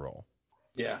into the role.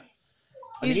 Yeah.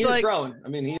 He's he like is growing. I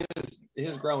mean, he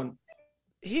is growing.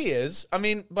 He is. I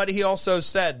mean, but he also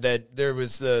said that there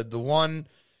was the one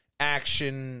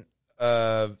action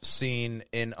scene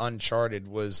in Uncharted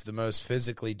was the most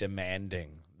physically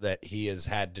demanding that he has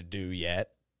had to do yet.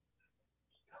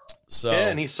 So yeah,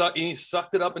 and he sucked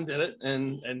it up and did it,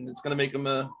 and it's going to make him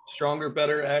a stronger,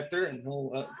 better actor, and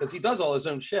he'll because he does all his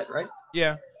own shit, right?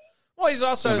 Yeah. Well, he's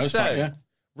also said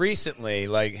recently,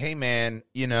 like, hey man,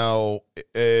 when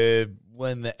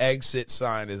the exit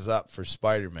sign is up for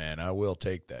Spider-Man, I will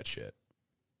take that shit.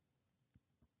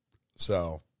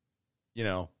 So,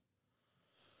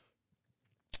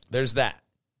 there's that.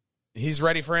 He's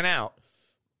ready for an out,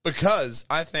 because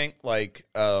I think, like,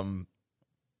 any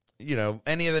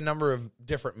of the number of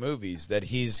different movies that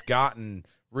he's gotten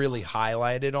really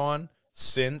highlighted on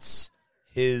since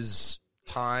his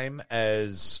time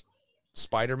as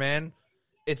Spider-Man,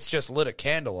 it's just lit a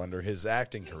candle under his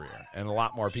acting career, and a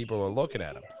lot more people are looking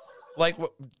at him. Like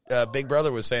what Big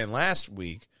Brother was saying last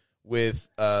week with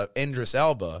Idris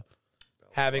Elba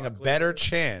having a better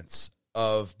chance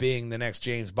of being the next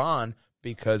James Bond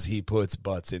because he puts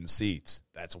butts in seats.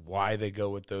 That's why they go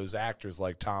with those actors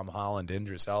like Tom Holland,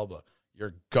 Idris Elba.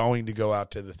 You're going to go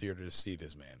out to the theater to see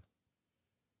this man.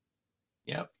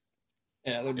 Yep.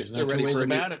 Yeah, they're ready for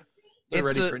They're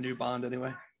ready for a new Bond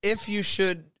anyway. If we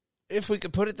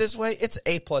could put it this way, it's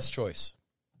A+ choice.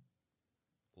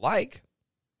 Like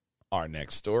our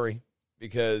next story.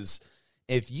 Because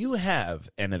if you have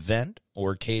an event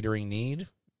or catering need,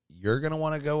 you're going to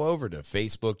want to go over to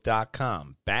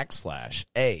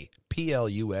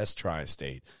facebook.com/APLUS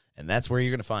Tri-State. And that's where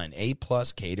you're going to find A+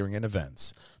 catering and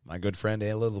events. My good friend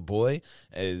A Little Boy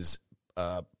is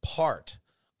part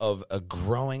of a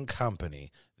growing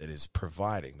company that is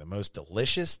providing the most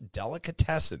delicious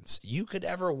delicatessens you could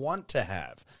ever want to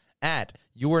have at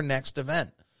your next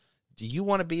event. Do you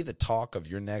want to be the talk of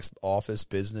your next office,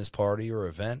 business, party, or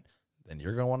event? Then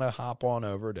you're going to want to hop on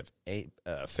over to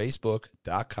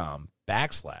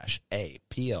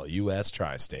facebook.com/APLUS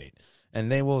Tri-State.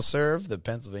 And they will serve the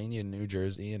Pennsylvania, New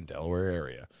Jersey, and Delaware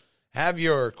area. Have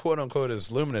your quote-unquote,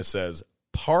 as Luminous says,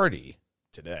 party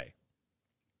today.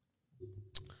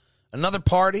 Another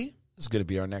party is going to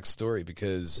be our next story,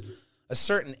 because a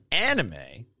certain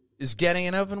anime is getting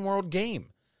an open world game.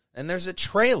 And there's a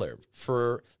trailer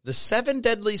for the 7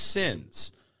 Deadly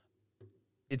Sins.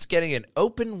 It's getting an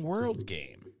open world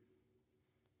game.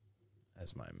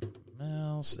 As my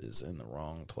mouse is in the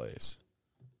wrong place.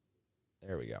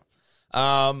 There we go.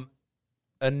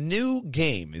 A new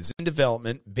game is in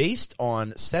development based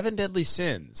on Seven Deadly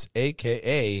Sins,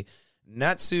 a.k.a.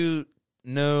 Natsu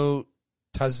no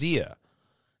Taizai.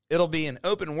 It'll be an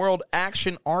open-world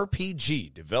action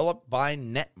RPG developed by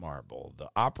Netmarble, the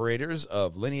operators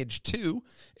of Lineage 2.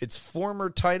 Its former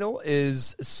title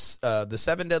is The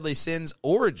Seven Deadly Sins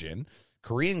Origin.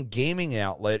 Korean gaming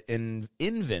outlet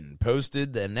Invin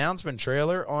posted the announcement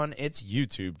trailer on its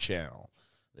YouTube channel.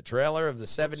 The trailer of The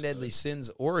Seven Deadly Sins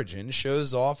Origin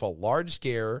shows off a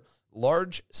large-scale,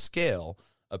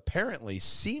 apparently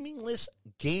seamless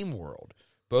game world.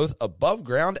 Both above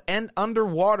ground and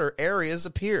underwater areas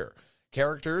appear.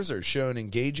 Characters are shown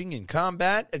engaging in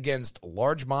combat against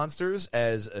large monsters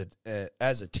as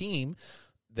a team.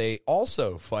 They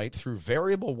also fight through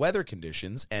variable weather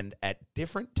conditions and at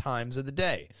different times of the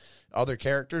day. Other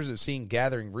characters are seen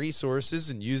gathering resources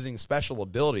and using special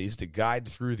abilities to glide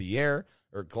through the air.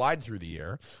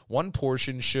 One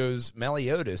portion shows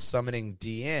Meliodas summoning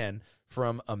Deanne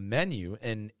from a menu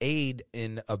and aid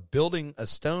in building a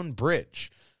stone bridge.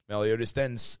 Meliodas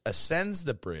then ascends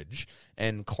the bridge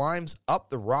and climbs up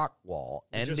the rock wall,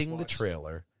 ending the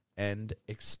trailer and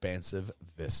expansive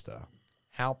vista.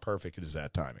 How perfect is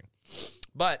that timing?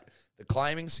 But the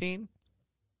climbing scene,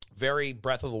 very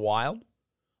Breath of the Wild.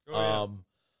 Oh, yeah.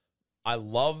 I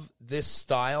love this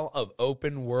style of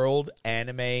open world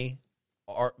anime,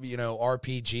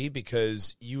 RPG,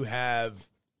 because you have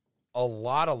a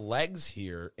lot of legs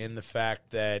here in the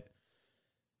fact that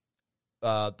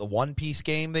the One Piece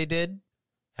game they did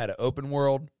had an open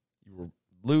world. You were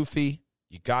Luffy.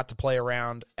 You got to play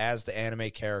around as the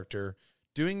anime character.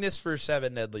 Doing this for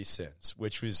Seven Deadly Sins,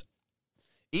 which was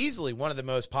easily one of the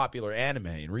most popular anime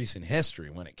in recent history.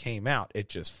 When it came out, it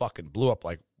just fucking blew up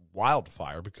like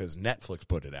wildfire because Netflix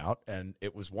put it out, and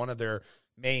it was one of their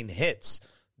main hits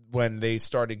when they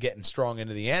started getting strong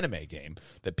into the anime game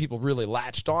that people really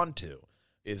latched onto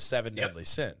is Seven Deadly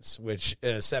Sins, which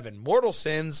Seven Mortal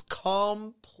Sins,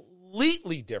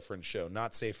 completely different show,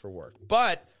 not safe for work,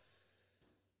 but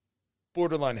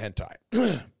borderline hentai.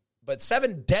 But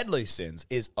Seven Deadly Sins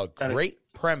is a great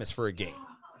premise for a game.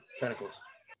 Tentacles.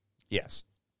 Yes.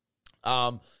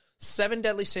 Seven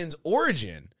Deadly Sins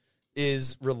Origin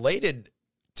is related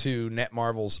to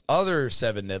Netmarble's other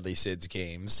Seven Deadly Sins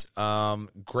games,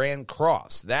 Grand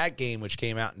Cross. That game, which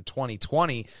came out in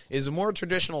 2020, is a more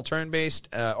traditional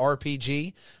turn-based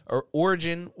RPG.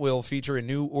 Origin will feature a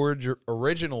new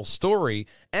original story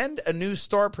and a new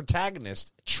star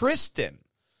protagonist, Tristan.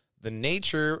 The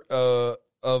nature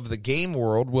of the game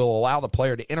world will allow the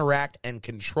player to interact and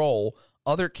control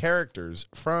other characters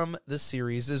from the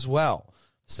series as well.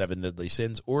 Seven Deadly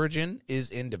Sins Origin is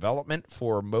in development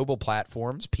for mobile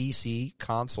platforms, PC,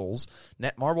 consoles.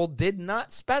 Netmarble did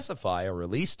not specify a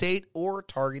release date or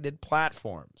targeted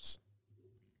platforms.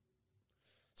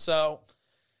 So,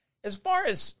 as far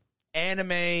as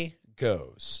anime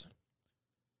goes,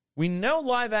 we know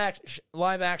live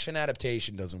action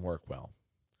adaptation doesn't work well.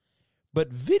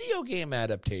 But video game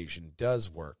adaptation does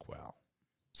work well.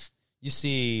 You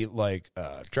see, like,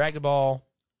 Dragon Ball,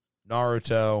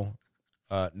 Naruto.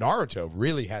 Naruto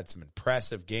really had some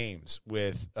impressive games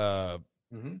with Ultimate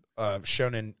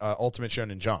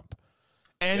Shonen Jump.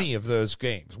 Any of those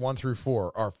games, 1 through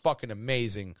 4, are fucking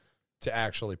amazing to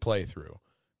actually play through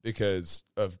because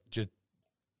of just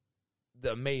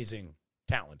the amazing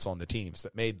talents on the teams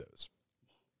that made those.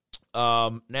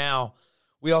 Now,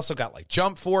 we also got, like,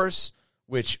 Jump Force,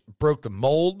 which broke the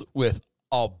mold with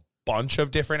a bunch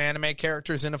of different anime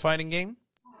characters in a fighting game.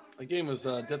 The game was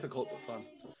difficult but fun.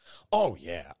 Oh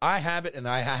yeah, I have it, and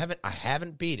I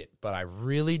haven't beat it, but I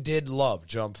really did love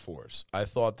Jump Force. I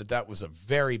thought that was a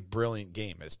very brilliant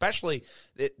game, especially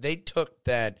they took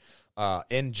that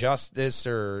Injustice,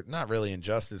 or not really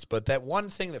Injustice, but that one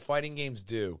thing that fighting games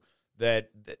do that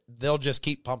they'll just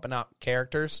keep pumping out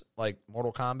characters like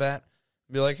Mortal Kombat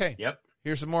and be like, hey,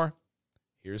 here's some more.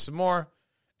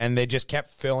 And they just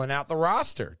kept filling out the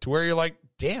roster to where you're like,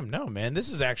 damn, no, man, this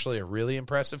is actually a really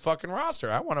impressive fucking roster.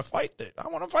 I want to fight it. I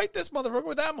want to fight this motherfucker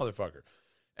with that motherfucker.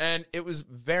 And it was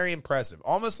very impressive.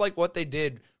 Almost like what they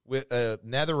did with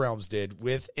NetherRealms did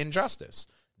with Injustice.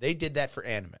 They did that for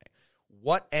anime.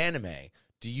 What anime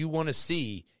do you want to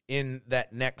see in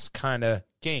that next kind of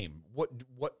game? What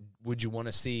would you want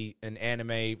to see an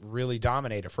anime really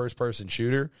dominate? A first-person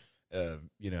shooter?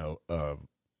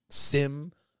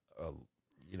 Sim?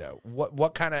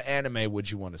 What kind of anime would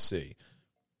you want to see?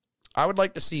 I would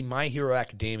like to see My Hero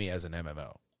Academia as an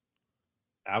MMO.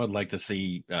 I would like to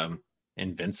see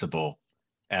Invincible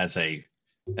as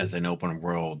an open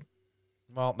world.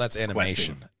 Well, that's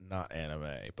animation, not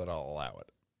anime, but I'll allow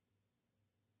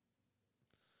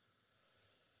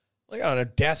it. Like, I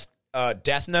don't know,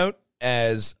 Death Note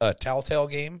as a Telltale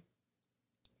game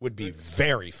would be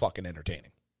very fucking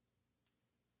entertaining.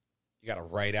 You got to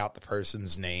write out the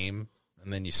person's name,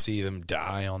 and then you see them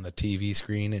die on the TV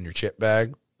screen in your chip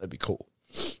bag. That'd be cool.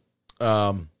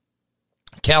 Callie,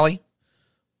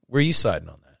 where are you siding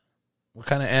on that? What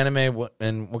kind of anime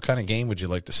and what kind of game would you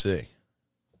like to see?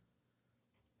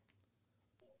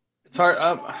 It's hard.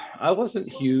 I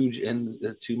wasn't huge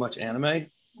in too much anime,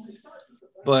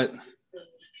 but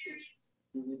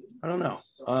I don't know.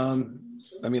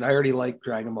 I mean, I already like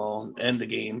Dragon Ball and the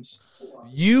games.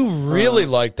 You really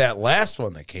liked that last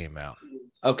one that came out.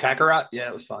 Oh, Kakarot? Yeah,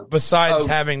 it was fun. Besides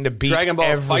having to beat Dragon Ball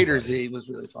everybody. Fighter Z was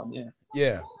really fun, yeah.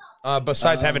 Yeah.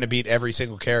 Besides having to beat every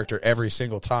single character every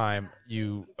single time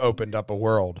you opened up a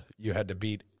world, you had to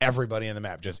beat everybody in the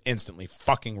map, just instantly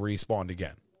fucking respawned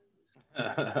again.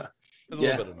 It was a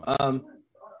little bit annoying.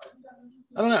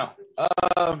 I don't know.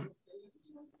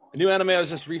 A new anime I was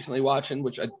just recently watching,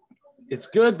 it's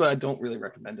good, but I don't really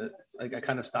recommend it. Like, I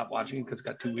kind of stopped watching it because it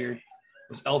got too weird. It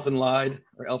was Elfen Lied,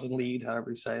 however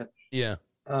you say it. Yeah.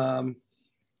 I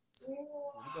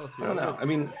don't know. I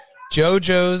mean,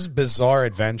 JoJo's Bizarre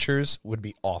Adventures would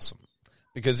be awesome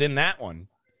because in that one,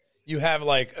 you have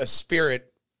like a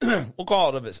spirit. We'll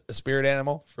call it a spirit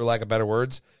animal, for lack of better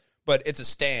words, but it's a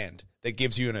stand that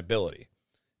gives you an ability.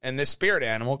 And this spirit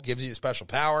animal gives you a special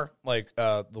power. Like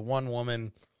the one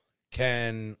woman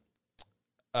can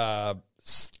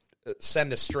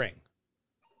send a string.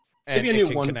 Maybe a new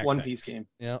One Piece game.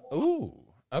 Yeah. Ooh.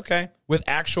 Okay. With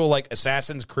actual like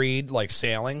Assassin's Creed, like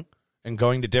sailing and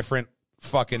going to different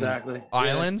fucking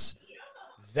islands. Yeah.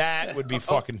 That would be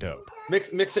fucking dope.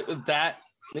 Mix it with that.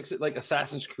 Mix it like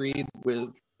Assassin's Creed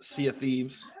with Sea of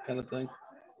Thieves kind of thing.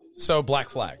 So Black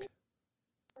Flag.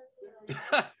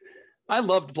 I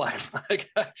loved Black Flag,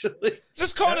 actually.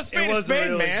 Just call it a spade,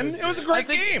 really man. It was a great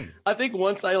game. I think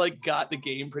once I got the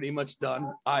game pretty much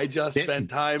done, I just spent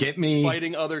time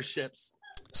fighting other ships.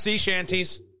 Sea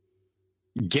shanties.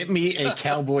 Get me a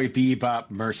Cowboy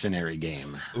Bebop mercenary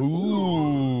game.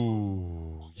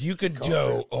 Ooh. You could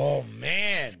go, oh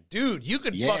man. Dude, you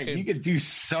could you could do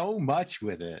so much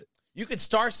with it. You could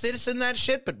Star Citizen that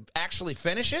shit, but actually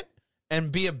finish it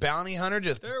and be a bounty hunter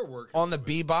just on the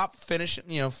Bebop,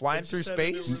 flying through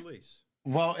space.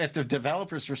 Well, if the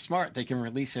developers were smart, they can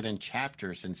release it in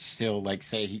chapters and still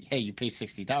say, hey, you pay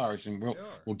 $60 and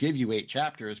we'll give you 8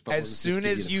 chapters. But as soon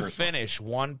as you finish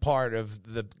one part of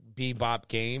the Bebop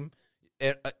game,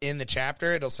 in the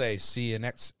chapter, it'll say, see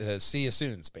you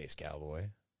soon, Space Cowboy.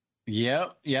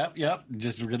 Yep.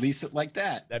 Just release it like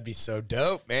that. That'd be so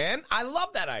dope, man. I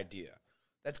love that idea.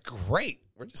 That's great.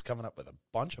 We're just coming up with a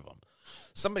bunch of them.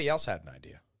 Somebody else had an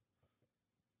idea.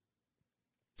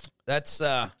 That's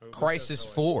Crisis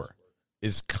 4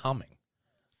 is coming.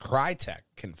 Crytek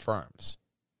confirms.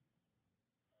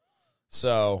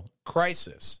 So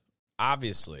Crisis,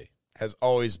 obviously, has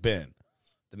always been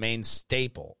the main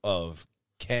staple of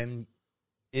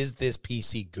is this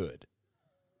PC good?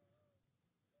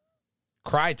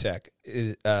 Crytek,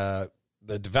 the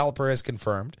developer, has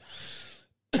confirmed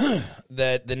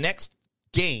that the next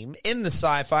game in the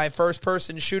sci-fi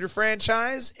first-person shooter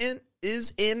franchise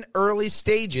is in early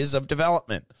stages of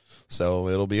development. So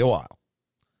it'll be a while.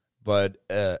 But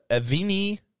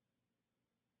Avini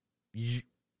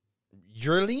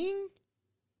Yerling,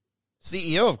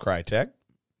 CEO of Crytek,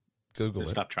 Google it.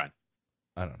 Stop trying.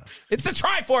 I don't know. It's the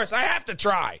Triforce. I have to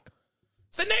try.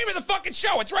 It's the name of the fucking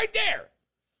show. It's right there.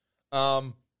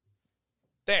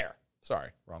 There. Sorry,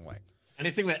 wrong way.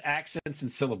 Anything with accents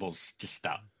and syllables, just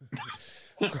stop.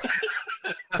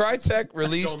 Crytek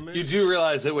released. You do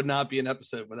realize it would not be an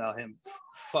episode without him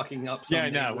fucking up. Yeah,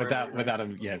 no, without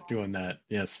him, doing that.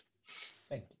 Yes.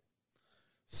 Thank you.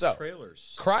 So,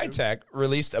 Crytek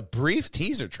released a brief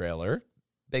teaser trailer.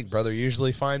 Big Brother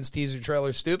usually finds teaser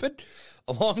trailers stupid.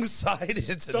 Alongside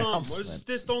its announcement. What's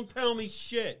this? Don't tell me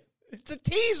shit. It's a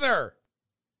teaser.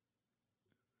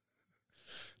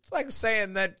 It's like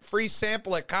saying that free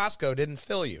sample at Costco didn't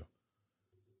fill you.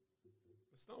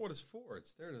 That's not what it's for.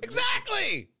 It's there to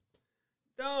exactly.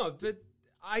 No, but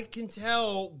I can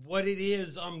tell what it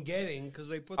is I'm getting because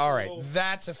they put all right.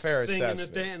 That's a fair thing assessment.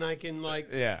 in the thing, and I can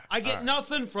I get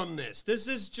nothing from this. This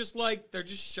is just like they're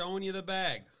just showing you the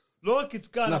bag. Look, it's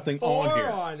got nothing a 4 on here.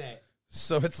 on it.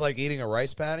 So it's like eating a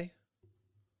rice patty?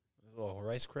 Little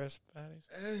Rice Crisp patties?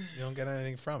 You don't get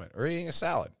anything from it. Or eating a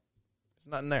salad.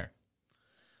 There's nothing there.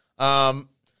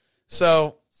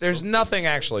 So there's nothing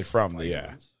actually from the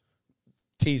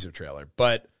teaser trailer,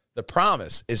 but the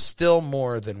promise is still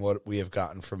more than what we have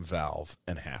gotten from Valve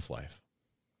and Half-Life.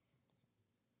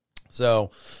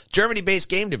 So, Germany-based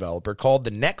game developer called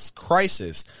the Next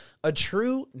Crisis a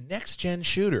true next-gen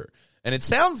shooter. And it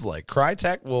sounds like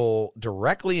Crytek will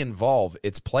directly involve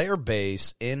its player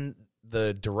base in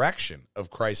the direction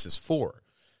of Crysis 4.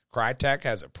 Crytek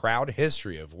has a proud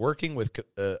history of working with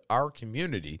our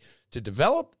community to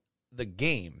develop the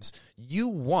games you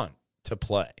want to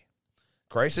play.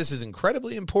 Crysis is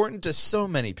incredibly important to so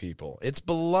many people. It's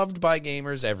beloved by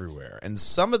gamers everywhere, and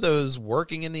some of those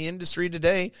working in the industry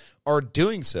today are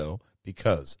doing so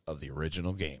because of the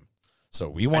original game. So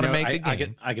we want to make a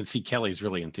game. I can see Kelly's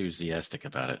really enthusiastic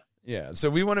about it. Yeah, so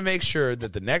we want to make sure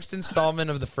that the next installment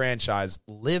of the franchise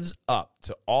lives up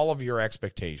to all of your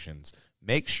expectations.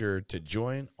 Make sure to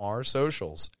join our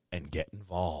socials and get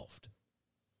involved.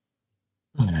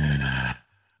 Vote!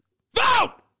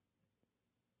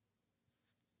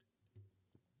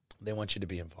 They want you to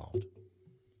be involved.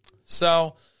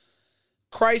 So,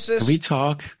 Crisis. Can we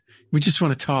talk? We just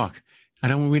want to talk.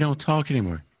 We don't talk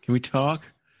anymore. Can we talk?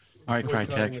 All right,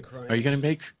 Crytek. Are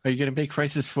you gonna make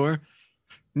Crisis 4?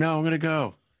 No, I'm gonna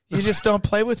go. You just don't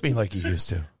play with me like you used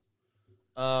to.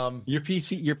 Your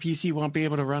PC won't be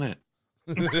able to run it.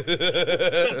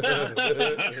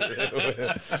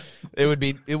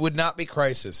 It would not be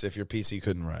Crisis if your PC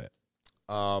couldn't run it.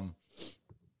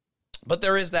 But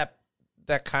there is that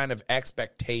kind of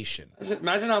expectation.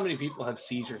 Imagine how many people have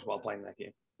seizures while playing that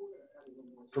game.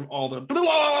 From all the blah,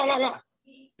 blah, blah, blah.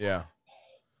 Yeah.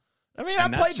 I mean,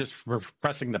 And I that's played just for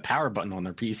pressing the power button on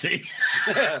their PC.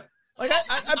 like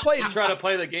I played You try to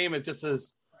play the game, it just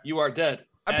says you are dead.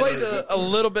 I played a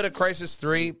little bit of Crisis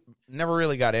 3, never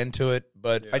really got into it,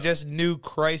 but I just knew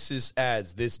Crisis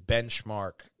as this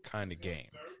benchmark kind of game.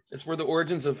 It's where the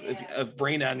origins of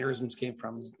brain aneurysms came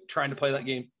from, is trying to play that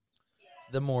game.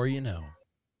 The more you know.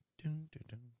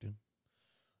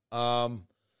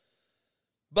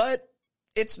 But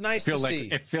it's nice to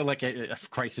see. I feel like a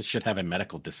Crisis should have a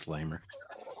medical disclaimer.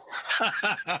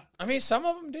 I mean, some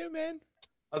of them do, man.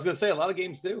 I was going to say, a lot of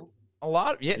games do. A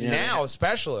lot, now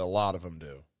especially, a lot of them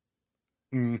do.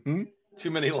 Mm-hmm.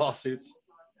 Too many lawsuits.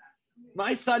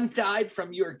 My son died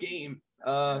from your game.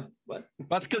 What?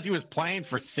 That's because he was playing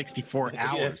for 64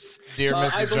 hours. Dear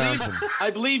Mrs. Johnson. I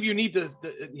believe you need to,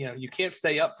 you can't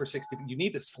stay up for 60. You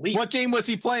need to sleep. What game was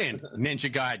he playing?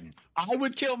 Ninja Gaiden. I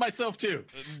would kill myself too.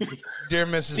 Dear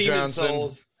Mrs. Demon Johnson,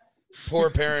 Souls. poor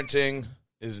parenting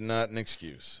is not an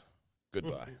excuse.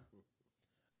 Goodbye.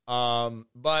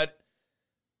 But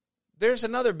there's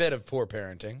another bit of poor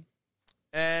parenting,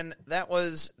 and that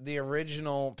was the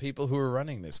original people who were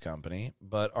running this company.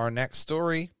 But our next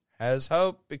story has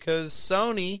hope because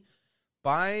Sony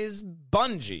buys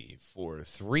Bungie for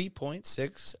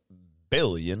 $3.6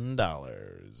 billion.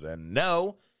 And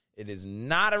no, it is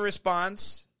not a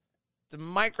response to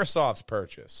Microsoft's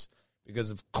purchase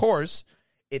because, of course,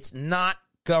 it's not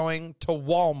going to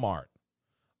Walmart.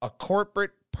 A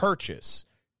corporate purchase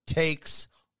takes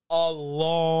a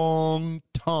long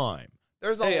time.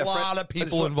 There's a lot of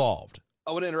people involved.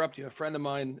 I want to interrupt you. A friend of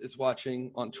mine is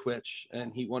watching on Twitch,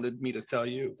 and he wanted me to tell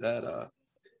you that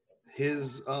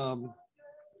his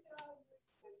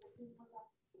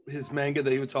manga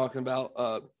that he was talking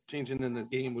about changing in the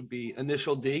game would be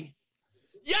Initial D.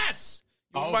 Yes!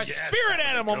 My spirit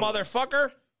animal,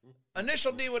 motherfucker!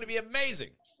 Initial D would be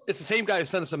amazing. It's the same guy who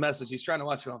sent us a message. He's trying to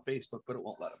watch it on Facebook, but it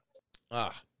won't let him.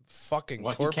 Fucking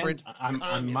Well, corporate.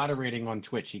 I'm moderating on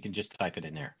Twitch. You can just type it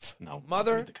in there. No,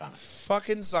 Mother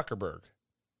fucking Zuckerberg.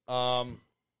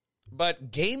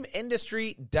 But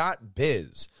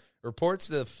GameIndustry.biz reports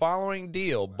the following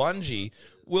deal. Bungie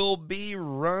will be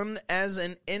run as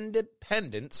an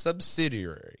independent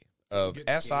subsidiary of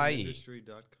SIE.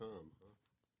 GameIndustry.com. Huh?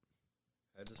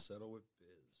 Had to settle with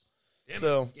Biz.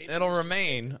 So it'll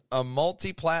remain a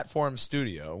multi-platform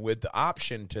studio with the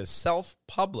option to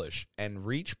self-publish and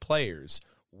reach players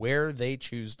where they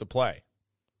choose to play.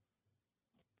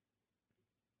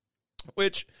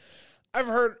 Which I've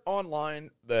heard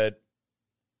online that,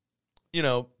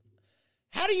 how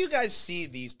do you guys see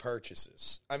these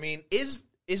purchases? I mean, is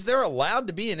there allowed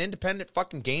to be an independent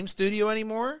fucking game studio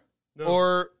anymore? No.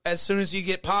 Or as soon as you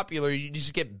get popular, you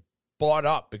just get bought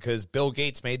up because Bill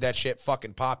Gates made that shit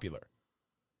fucking popular?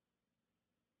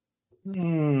 It's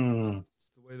the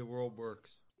way the world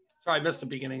works. Sorry, I missed the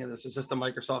beginning of this. Is this the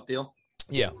Microsoft deal?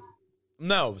 Yeah.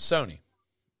 No, Sony.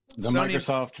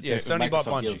 Sony bought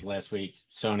Bungie deals last week.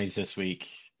 Sony's this week.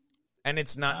 And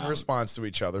it's not in response to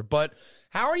each other. But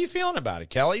how are you feeling about it,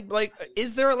 Kelly? Like,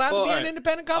 is there allowed to be an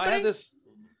independent company?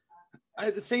 I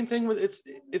had the same thing with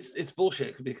it's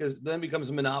bullshit because then it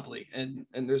becomes a monopoly and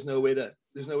there's no way to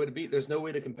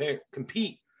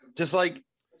compete. Just like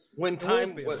when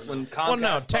Comcast Well,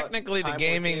 no, bought technically Time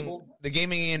Warner Cable, the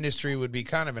gaming industry would be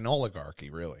kind of an oligarchy,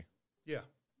 really. Yeah.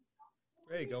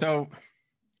 There you go. So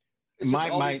it's just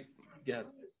all my these- yeah.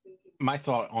 my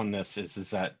thought on this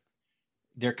is that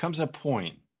there comes a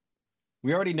point.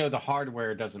 We already know the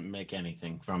hardware doesn't make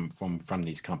anything from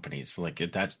these companies. Like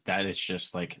that is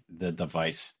just like the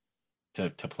device to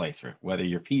play through, whether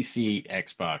you're PC,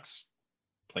 Xbox,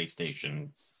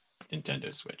 PlayStation,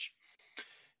 Nintendo Switch.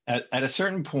 At a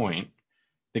certain point,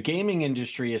 the gaming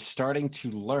industry is starting to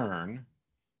learn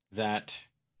that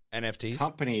NFTs.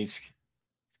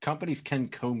 companies can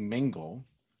commingle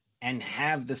and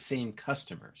have the same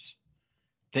customers.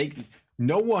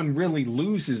 No one really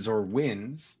loses or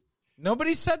wins.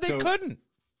 Nobody said they couldn't.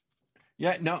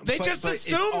 Yeah, no, They but just it's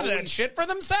assumed that always- shit for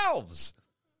themselves.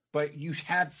 But you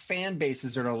have fan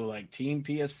bases that are like Team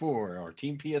PS4 or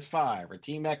Team PS5 or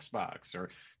Team Xbox or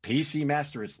PC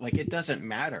Masters. Like, it doesn't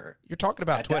matter. You're talking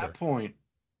about At Twitter. that point,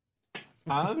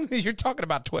 You're talking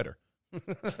about Twitter. well,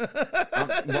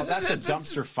 that's a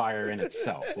dumpster fire in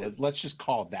itself. Let's just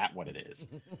call that what it is.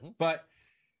 But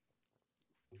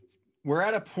we're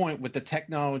at a point with the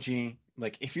technology.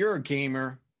 Like, if you're a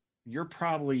gamer, you're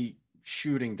probably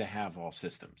shooting to have all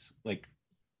systems. Like,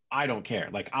 I don't care.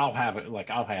 Like,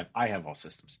 I have all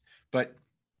systems. But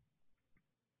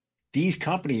these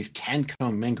companies can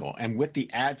commingle, and with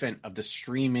the advent of the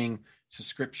streaming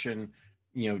subscription,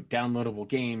 downloadable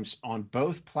games on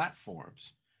both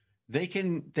platforms, they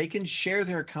can share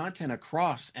their content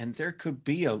across, and there could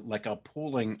be a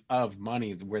pooling of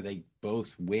money where they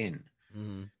both win.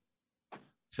 Mm-hmm.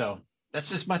 So that's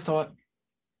just my thought.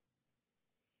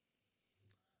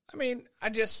 I mean,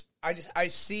 I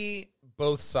see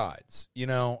both sides.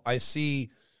 I see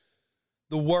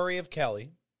the worry of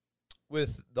Kelly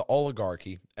with the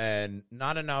oligarchy and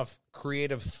not enough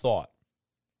creative thought.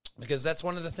 Because that's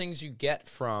one of the things you get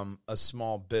from a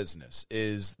small business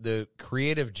is the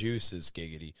creative juices,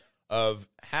 Giggity, of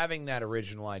having that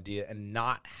original idea and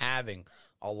not having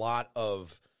a lot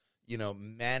of,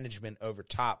 management over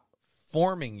top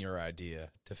forming your idea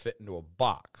to fit into a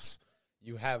box.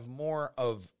 You have more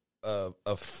of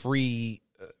a free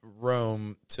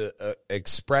roam to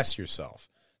express yourself.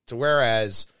 To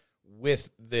whereas with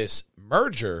this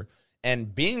merger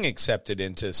and being accepted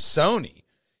into Sony,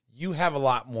 you have a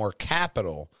lot more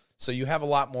capital, so you have a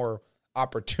lot more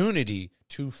opportunity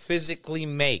to physically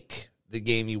make the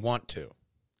game you want to.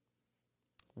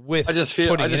 I just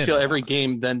feel every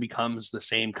game then becomes the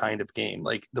same kind of game.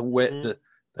 Like the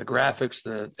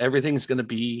graphics, everything's going to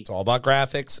be. It's all about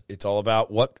graphics. It's all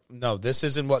about this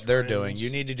isn't what they're doing. You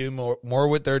need to do more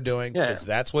what they're doing because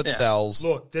that's what sells.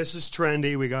 Look, this is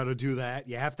trendy. We got to do that.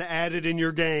 You have to add it in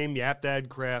your game. You have to add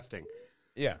crafting.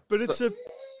 Yeah, but it's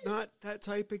not that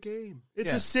type of game.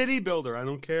 It's a city builder. I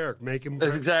don't care. Make him.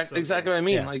 That's exactly what I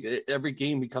mean. Yeah. Like every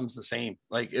game becomes the same.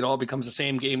 Like it all becomes the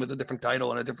same game with a different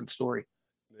title and a different story.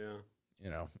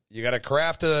 Yeah. You got to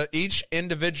craft each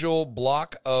individual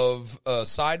block of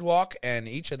sidewalk, and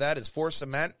each of that is 4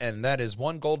 cement, and that is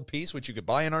 1 gold piece, which you could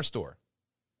buy in our store.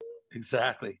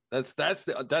 Exactly. That's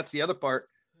the other part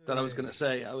that I was going to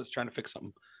say. I was trying to fix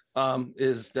something.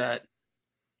 Is that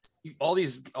all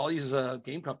these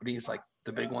game companies, like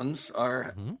the big ones,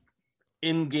 are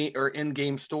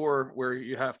in-game store where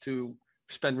you have to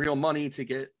spend real money to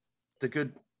get the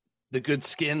good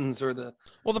skins or the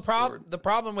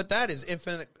problem with that is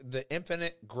the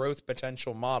infinite growth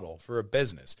potential model for a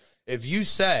business. If you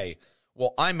say,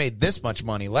 well, I made this much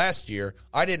money last year,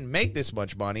 I didn't make this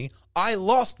much money, I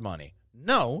lost money.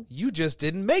 No, you just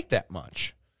didn't make that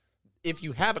much. If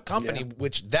you have a company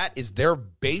which that is their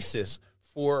basis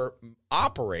for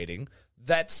operating,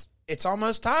 it's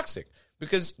almost toxic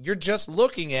because you're just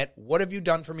looking at what have you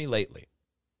done for me lately?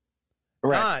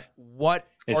 Correct. Not what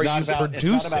It's are not you about,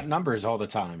 producing. It's not about numbers all the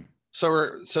time.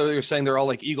 So you're saying they're all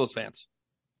like Eagles fans?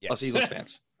 Yes. Us Eagles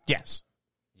fans. Yes.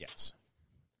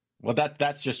 Well,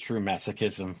 that's just true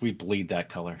masochism. We bleed that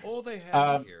color. All they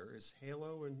have here is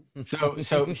Halo and.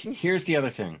 So here's the other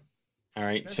thing. All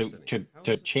right. Destiny. So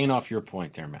to chain off your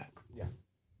point there, Matt. Yeah.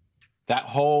 That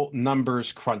whole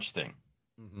numbers crunch thing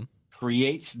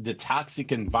creates the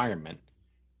toxic environment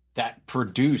that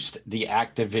produced the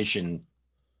Activision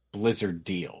Blizzard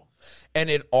deal. And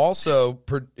it also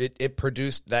it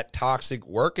produced that toxic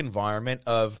work environment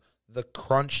of the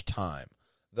crunch time.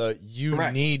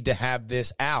 Correct. Need to have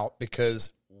this out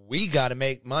because we got to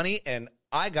make money and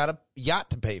I got a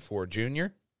yacht to pay for,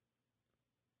 Junior.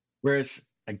 Whereas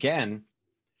again,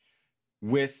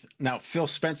 with now Phil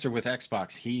Spencer with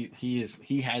Xbox, he's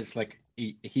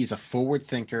a forward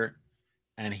thinker,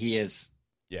 and he has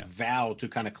vowed to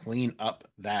kind of clean up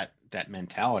that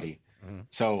mentality.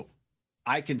 So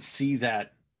I can see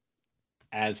that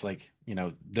as like,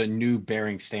 the new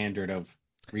bearing standard of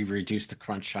we reduce the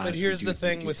crunch time. But here's the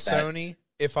thing with Sony,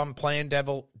 if I'm playing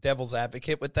devil's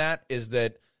advocate with that, is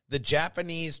that the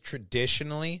Japanese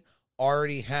traditionally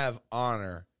already have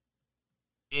honor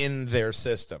in their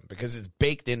system because it's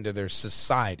baked into their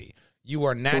society. You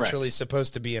are naturally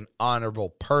supposed to be an honorable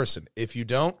person. If you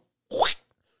don't,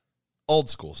 old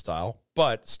school style,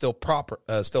 but still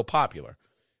popular.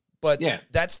 But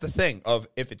that's the thing of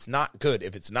if it's not good,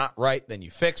 if it's not right, then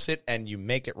you fix it and you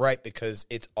make it right because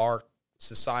it's our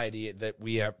society that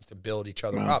we have to build each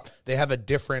other up. They have a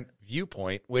different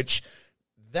viewpoint, which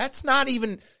that's not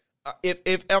even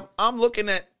if I'm looking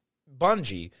at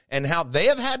Bungie and how they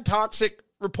have had toxic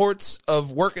reports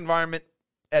of work environment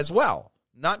as well,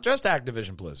 not just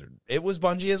Activision Blizzard. It was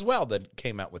Bungie as well that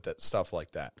came out with that stuff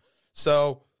like that.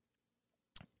 So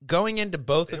going into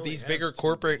both of these bigger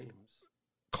corporate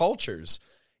cultures,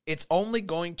 it's only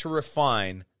going to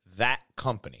refine that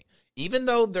company. Even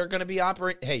though they're going to be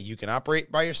you can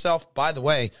operate by yourself. By the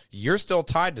way, you're still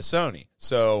tied to Sony.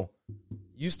 So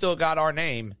you still got our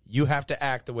name. You have to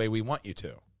act the way we want you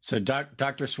to. So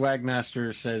Dr.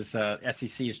 Swagmaster says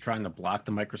SEC is trying to block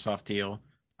the Microsoft deal.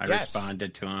 I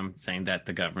responded to him saying that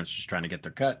the government's just trying to get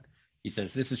their cut. He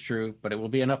says this is true, but it will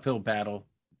be an uphill battle.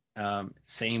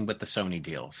 Same with the Sony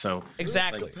deal. So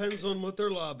exactly depends on what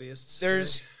their lobbyists say.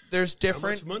 There's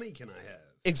different. How much money can I have?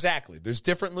 Exactly. There's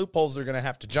different loopholes they're going to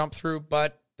have to jump through,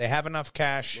 but they have enough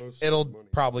cash. It'll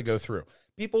probably go through.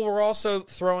 People were also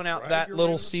throwing out that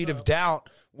little seed of doubt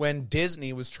when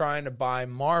Disney was trying to buy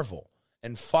Marvel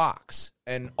and Fox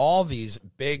and all these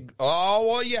big,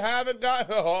 you haven't got,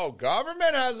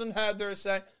 government hasn't had their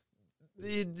say.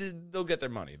 They'll get their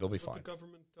money. They'll be fine. The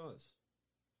government does.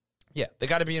 Yeah, they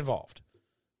got to be involved.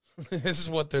 This is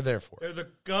what they're there for. They're the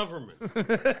government.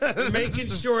 They're making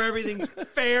sure everything's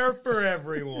fair for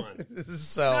everyone.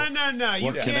 So no.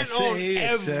 You can't own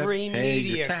every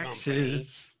media company.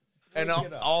 And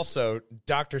also,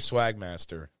 Dr.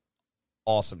 Swagmaster,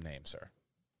 awesome name, sir.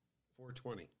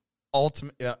 420.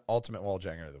 Ultimate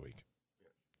Walljanger of the week.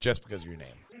 Just because of your name.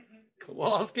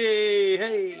 Kowalski,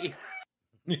 hey.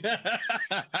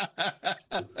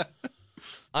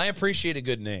 I appreciate a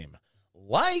good name.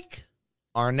 Like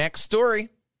our next story.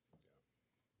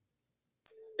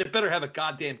 It better have a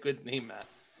goddamn good name, Matt.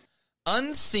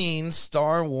 Unseen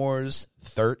Star Wars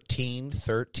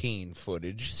 1313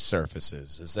 footage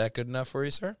surfaces. Is that good enough for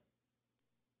you, sir?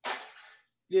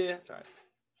 Yeah, that's all right.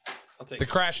 I'll take the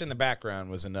crash in the background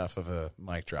was enough of a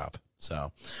mic drop.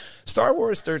 So, Star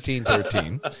Wars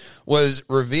 1313 was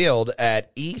revealed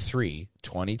at E3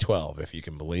 2012. If you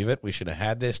can believe it, we should have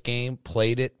had this game,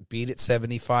 played it, beat it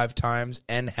 75 times,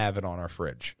 and have it on our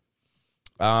fridge.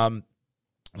 And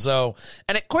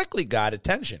it quickly got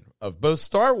attention of both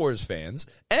Star Wars fans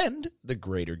and the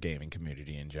greater gaming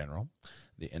community in general.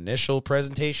 The initial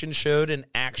presentation showed an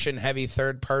action-heavy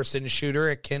third-person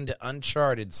shooter akin to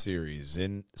Uncharted series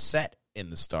set in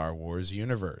the Star Wars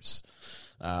universe.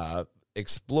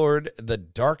 Explored the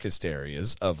darkest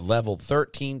areas of level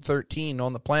 1313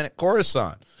 on the planet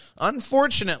Coruscant.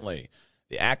 Unfortunately,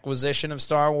 the acquisition of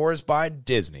Star Wars by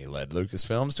Disney led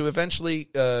Lucasfilms to eventually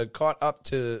caught up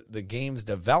to the game's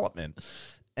development,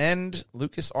 and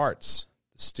LucasArts,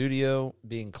 the studio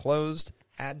being closed,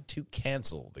 had to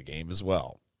cancel the game as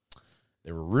well.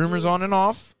 There were rumors on and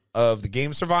off of the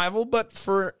game's survival, but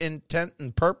for intent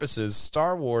and purposes,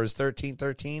 Star Wars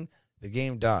 1313, the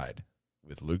game died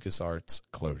with LucasArts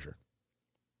closure.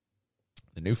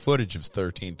 The new footage of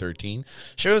 1313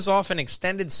 shows off an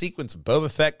extended sequence of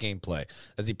Boba Fett gameplay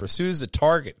as he pursues a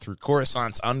target through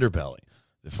Coruscant's underbelly.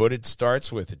 The footage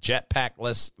starts with a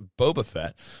jetpack-less Boba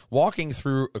Fett walking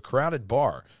through a crowded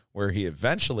bar where he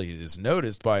eventually is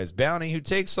noticed by his bounty, who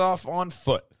takes off on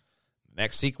foot.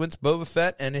 Next sequence, Boba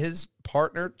Fett and his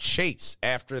partner chase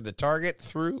after the target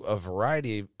through a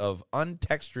variety of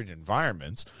untextured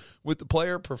environments, with the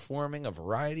player performing a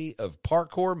variety of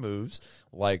parkour moves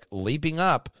like leaping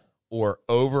up or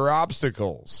over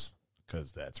obstacles,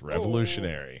 because that's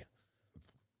revolutionary.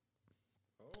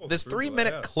 This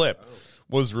 3-minute clip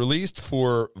was released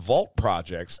for Vault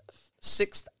Project's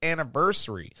 6th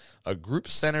anniversary, a group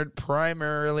centered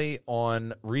primarily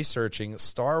on researching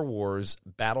Star Wars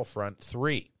Battlefront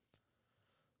 3.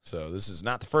 So this is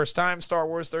not the first time Star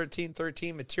Wars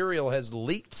 1313 material has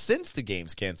leaked since the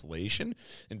game's cancellation.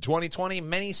 In 2020,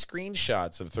 many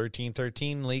screenshots of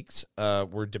 1313 leaks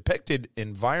were depicted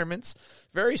environments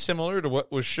very similar to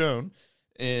what was shown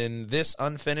in this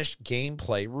unfinished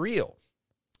gameplay reel,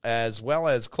 as well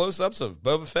as close-ups of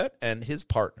Boba Fett and his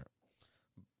partner.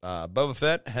 Boba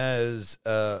Fett has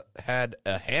had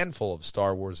a handful of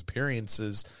Star Wars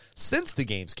appearances since the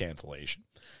game's cancellation,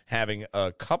 having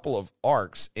a couple of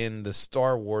arcs in the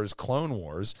Star Wars Clone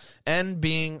Wars and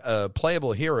being a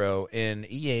playable hero in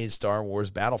EA's Star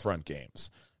Wars Battlefront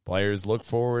games. Players look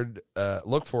for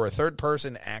a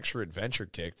third-person action-adventure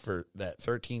kick for that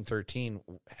 1313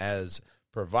 has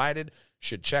provided.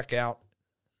 Should check out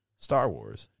Star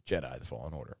Wars Jedi: The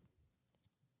Fallen Order.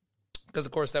 Because,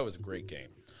 of course, that was a great game.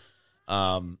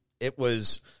 It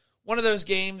was one of those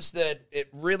games that it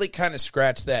really kind of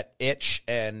scratched that itch,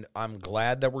 and I'm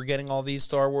glad that we're getting all these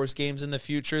Star Wars games in the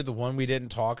future. The one we didn't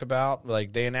talk about,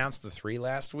 like they announced the 3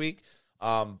 last week,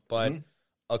 but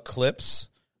Eclipse,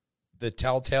 the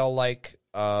Telltale-like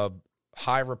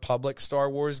High Republic Star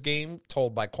Wars game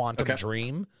told by Quantum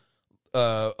Dream,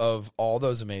 of all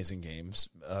those amazing games,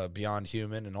 Beyond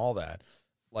Human and all that,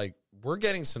 like we're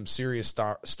getting some serious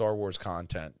Star Wars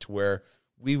content to where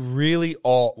we really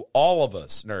all of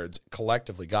us nerds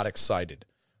collectively got excited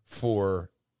for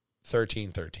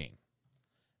 1313.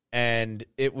 And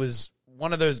it was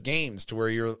one of those games to where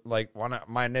you're like,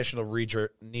 my initial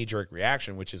knee-jerk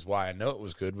reaction, which is why I know it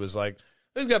was good, was like,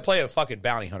 who's going to play a fucking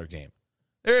bounty hunter game?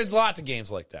 There's lots of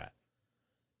games like that.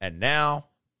 And now,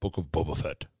 Book of Boba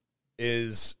Fett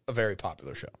is a very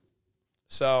popular show.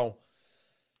 So,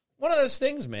 one of those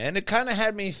things, man, it kind of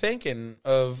had me thinking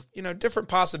of, different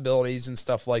possibilities and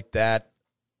stuff like that.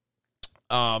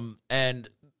 And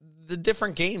the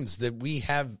different games that we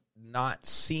have not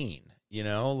seen,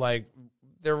 like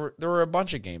there were a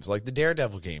bunch of games, like the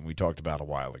Daredevil game we talked about a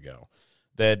while ago,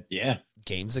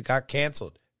 games that got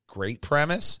canceled. Great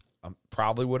premise.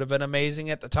 Probably would have been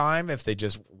amazing at the time if they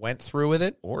just went through with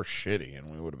it, or shitty, and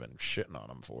we would have been shitting on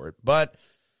them for it. But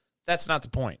that's not the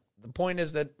point. The point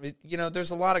is that,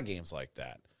 there's a lot of games like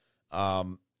that.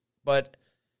 But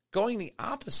going the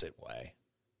opposite way,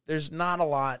 there's not a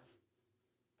lot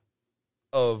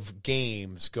of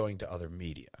games going to other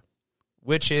media,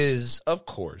 which is, of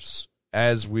course,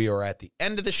 as we are at the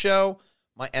end of the show,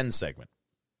 my end segment.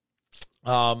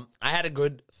 I had a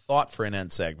good thought for an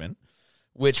end segment,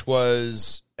 which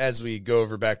was, as we go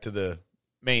over back to the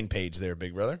main page there,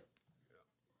 big brother.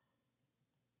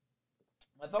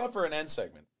 My thought for an end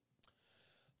segment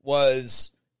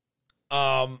was,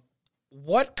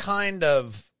 what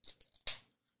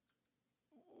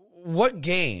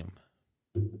game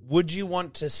would you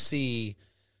want to see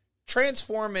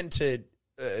transform into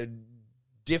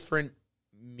different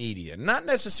media? Not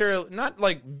necessarily, not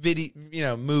like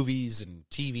video, movies and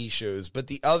TV shows, but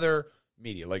the other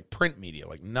media, like print media,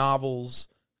 like novels,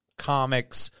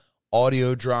 comics,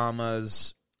 audio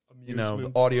dramas,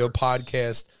 audio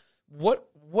podcast. What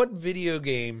video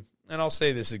game, and I'll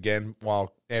say this again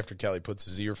after Kelly puts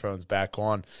his earphones back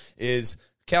on, is,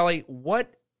 Kelly,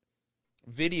 what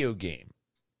video game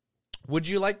would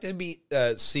you like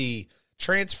to see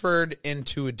transferred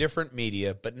into a different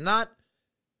media, but not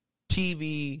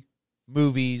TV,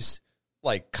 movies,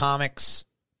 like comics,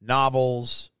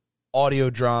 novels, audio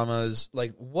dramas?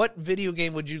 Like, what video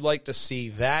game would you like to see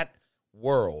that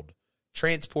world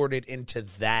transported into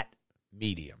that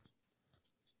medium?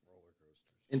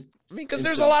 Because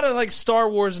there's a lot of like Star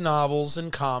Wars novels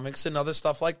and comics and other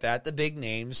stuff like that, the big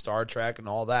names, Star Trek and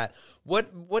all that.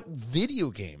 What video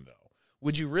game, though,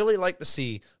 would you really like to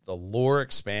see the lore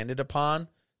expanded upon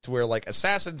to where, like,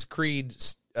 Assassin's Creed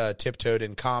tiptoed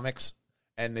in comics,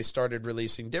 and they started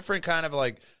releasing different kind of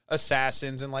like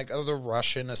assassins and like the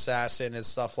Russian assassin and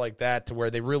stuff like that, to where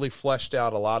they really fleshed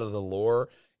out a lot of the lore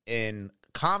in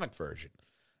comic version.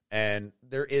 And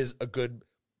there is a good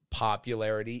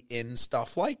popularity in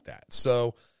stuff like that.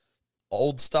 So,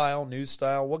 old style, new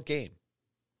style, what game?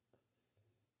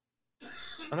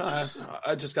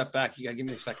 I just got back. You gotta give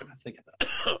me a second to think of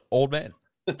that. Old man.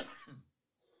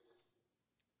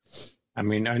 I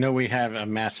mean, I know we have a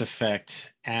Mass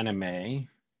Effect anime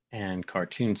and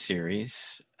cartoon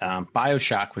series.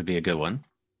 BioShock would be a good one.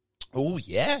 Oh,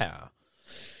 yeah.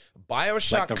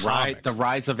 BioShock like the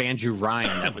Rise of Andrew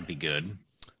Ryan, that would be good.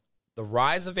 The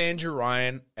Rise of Andrew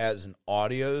Ryan as an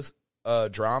audio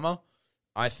drama,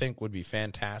 I think, would be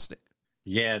fantastic.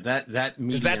 Yeah, that medium,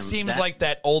 because that seems like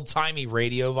that old-timey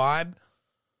radio vibe.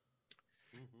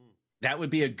 That would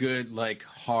be a good, like,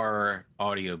 horror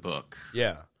audiobook.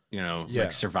 Yeah.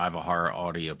 Like survival horror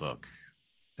audiobook.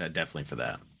 That definitely for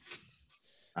that.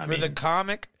 The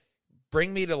comic,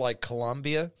 bring me to, like,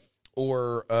 Columbia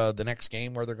or the next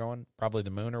game where they're going, probably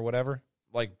the moon or whatever.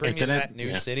 Like, bring me to that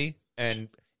new city and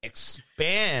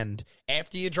expand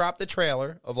after you drop the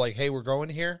trailer of, like, hey, we're going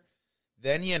here.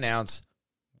 Then you announce,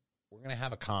 we're going to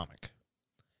have a comic.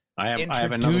 I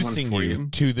have another one for you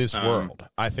to this world,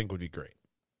 I think would be great.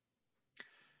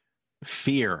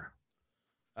 Fear.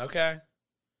 Okay.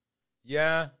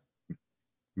 Yeah.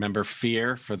 Remember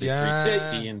Fear for the Yeah.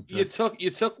 360? And You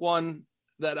took one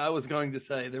that I was going to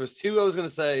say. There was two I was going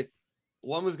to say.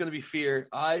 One was going to be Fear.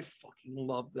 I fucking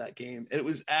loved that game. It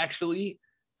was actually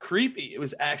creepy. It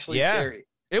was actually scary.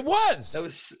 It was. That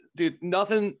was, dude.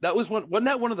 Nothing. That was one. Wasn't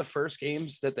that one of the first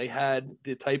games that they had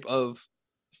the type of,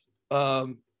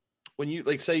 when you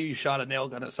like say you shot a nail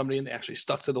gun at somebody and they actually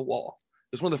stuck to the wall.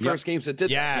 It was one of the first games that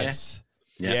did that. Yes.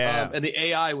 Yeah. Yeah. And the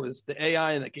AI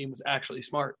in that game was actually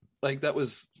smart. Like that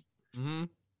was. Mm-hmm.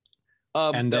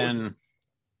 And then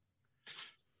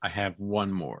I have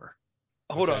one more.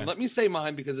 Hold on, let me say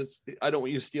mine because I don't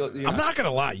want you to steal it. I'm not gonna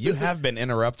lie, you have been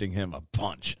interrupting him a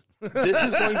bunch. This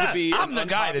is going to be. I'm the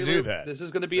guy to do that. This is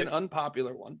going to be an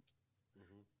unpopular one.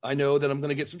 I know that I'm going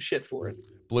to get some shit for it.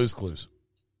 Blue's Clues.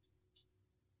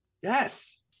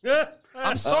 Yes.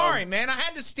 I'm sorry, man. I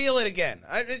had to steal it again.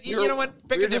 You know what?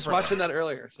 Pick a different. Just watching that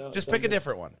earlier, so just pick a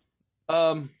different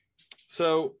one.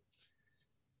 So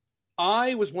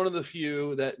I was one of the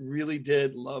few that really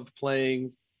did love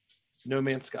playing No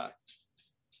Man's Sky.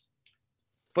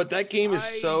 But that game is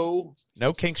so...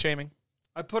 No kink shaming.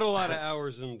 I put a lot of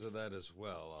hours into that as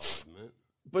well, I'll admit.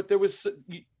 But there was...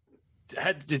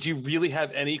 Did you really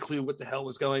have any clue what the hell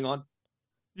was going on?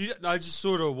 Yeah, I just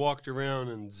sort of walked around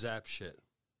and zapped shit.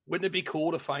 Wouldn't it be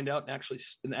cool to find out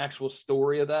an actual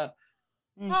story of that?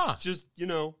 Just,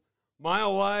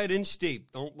 mile wide, inch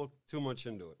deep. Don't look too much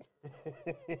into it.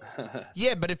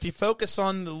 Yeah, but if you focus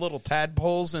on the little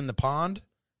tadpoles in the pond,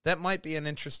 that might be an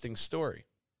interesting story.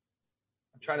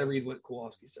 I'm trying to read what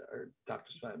Kowalski said, or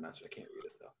Dr. Spymaster. I can't read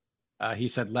it, though. He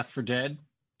said Left 4 Dead.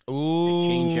 Ooh.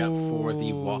 Change up for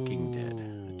The Walking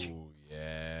Dead.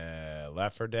 Yeah,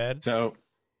 Left 4 Dead. So,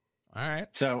 all right.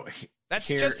 So that's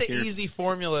just an easy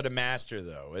formula to master,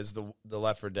 though, is the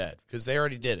Left 4 Dead, because they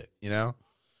already did it. To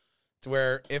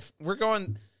where if we're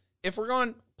going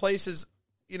places,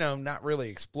 not really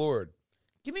explored,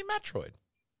 give me Metroid.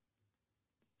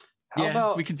 How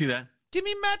about we could do that? Give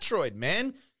me Metroid,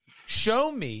 man.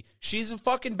 Show me she's a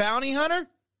fucking bounty hunter.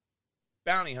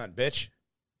 Bounty hunt, bitch.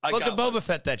 Look at Boba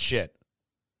Fett that shit.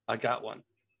 I got one.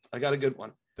 I got a good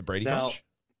one. The Brady Bunch.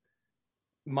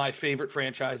 My favorite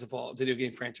video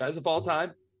game franchise of all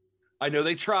time. I know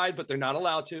they tried, but they're not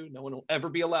allowed to. No one will ever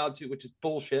be allowed to, which is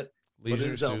bullshit.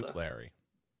 Leisure Suit Larry.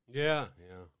 Yeah.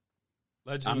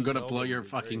 I'm going to blow your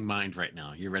fucking mind right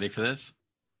now. You ready for this?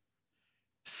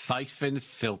 Siphon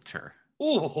Filter.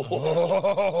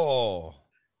 Oh.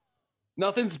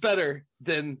 Nothing's better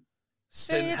than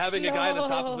having a guy at the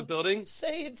top of the building and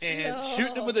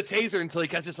shooting him with a taser until he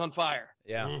catches on fire.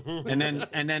 Yeah. and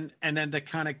then to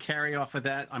kind of carry off of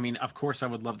that, I mean, of course I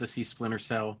would love to see Splinter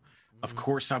Cell. Of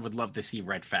course I would love to see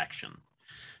Red Faction.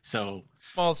 So,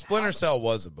 well, Splinter Cell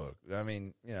was a book. I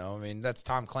mean, that's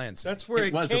Tom Clancy. That's where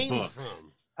it was came a book.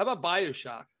 from. How about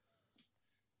BioShock?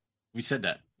 We said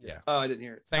that. Yeah. Oh, I didn't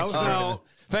hear it. Thanks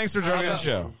for joining the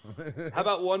show. How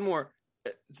about one more?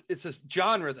 It's a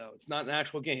genre, though. It's not an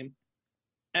actual game.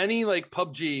 Any like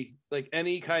PUBG, like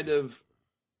any kind of,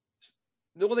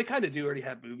 well, they kind of do already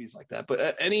have movies like that,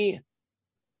 but any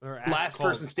last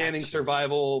person standing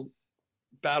survival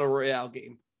battle royale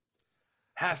game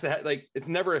has to have, like, it's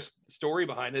never a story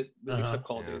behind it, except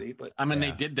Call of Duty. But I mean,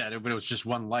 they did that, but it was just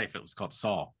one life. It was called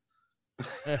Saul.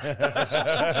 I'm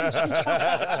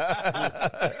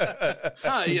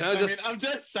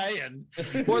just saying.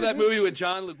 Or that movie with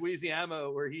John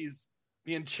Leguizamo where he's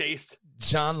being chased.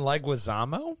 John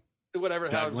Leguizamo? Whatever.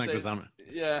 Leguizamo.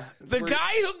 Yeah. The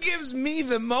guy who gives me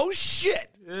the most shit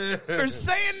for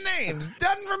saying names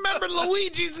doesn't remember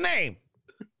Luigi's name.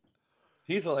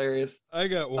 He's hilarious. I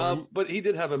got one. But he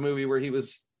did have a movie where he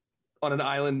was on an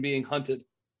island being hunted.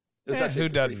 It was actually a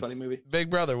pretty funny movie.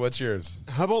 Big Brother, what's yours?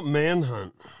 How about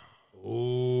Manhunt?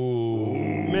 Ooh.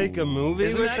 Make a movie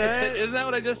with that? Isn't that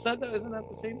what I just said, though? Isn't that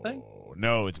the same thing?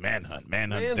 No, it's Manhunt.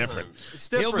 Manhunt's different. It's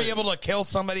different. He'll be able to kill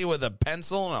somebody with a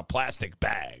pencil and a plastic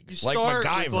bag. You like start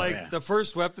MacGyver. with, the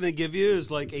first weapon they give you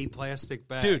is like a plastic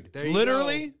bag. Dude,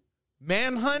 literally,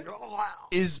 Manhunt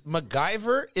is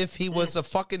MacGyver if he was a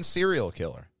fucking serial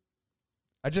killer.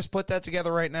 I just put that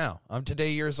together right now. I'm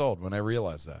today years old when I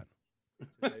realized that.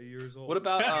 Years old. What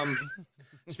about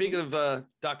speaking of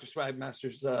Dr.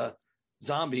 Swagmaster's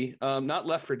zombie, not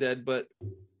Left 4 Dead, but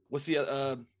what's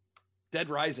the Dead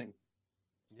Rising?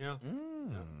 Yeah.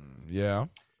 Yeah.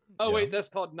 Oh, wait, that's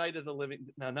called Night of the Living.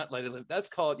 No, not Night of the Living. That's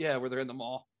called, where they're in the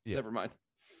mall. Yeah. Never mind.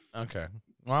 Okay.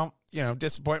 Well,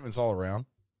 disappointments all around.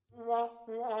 All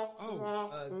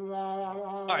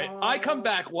right, I come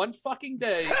back one fucking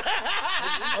day.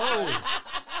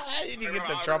 You get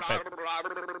the trumpet.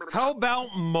 How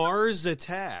about Mars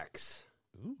Attacks?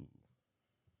 Ooh.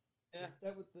 Yeah.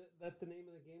 That's the name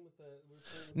of the game with the.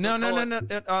 No.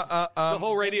 The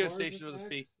whole radio Mars station would just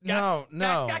be. No.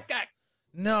 Gack.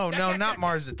 No, not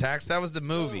Mars Attacks. That was the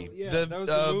movie. Oh, yeah, that was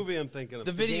the movie I'm thinking of.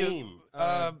 The video. game.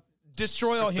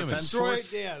 Destroy All Humans.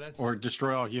 Or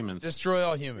Destroy All Humans. Destroy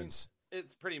All Humans.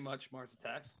 It's pretty much Mars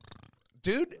Attacks.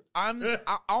 Dude,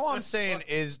 all I'm saying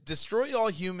is Destroy All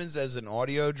Humans as an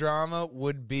audio drama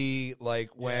would be like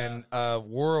when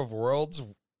War of Worlds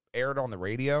aired on the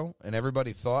radio and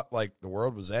everybody thought like the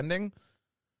world was ending.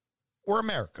 We're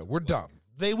America. We're dumb.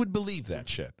 They would believe that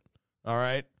shit. All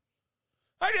right?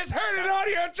 I just heard an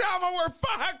audio drama. We're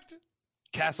fucked.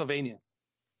 Castlevania.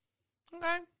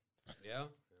 Okay. Yeah.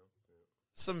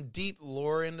 Some deep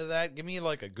lore into that. Give me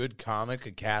like a good comic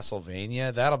of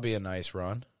Castlevania. That'll be a nice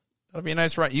run. That'll be a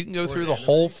nice run. You can go through the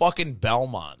whole fucking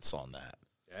Belmonts on that.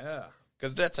 Yeah.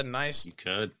 Because that's a nice... You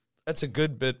could. That's a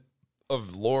good bit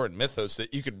of lore and mythos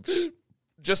that you could...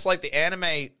 Just like the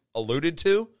anime alluded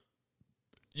to,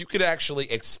 you could actually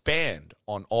expand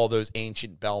on all those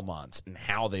ancient Belmonts and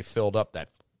how they filled up that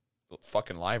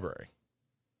fucking library.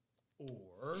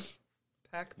 Or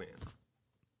Pac-Man.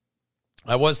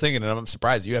 I was thinking, and I'm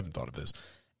surprised you haven't thought of this,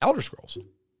 Elder Scrolls.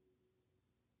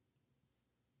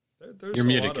 There's You're a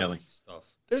muted, lot Kelly. of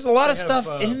stuff. There's a lot of They stuff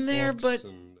have, in there, books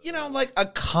but, and, you know, like a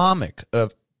comic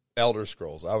of Elder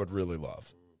Scrolls, I would really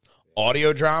love.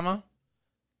 Audio drama?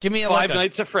 Give me Five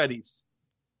Nights at Freddy's.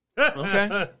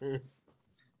 Okay.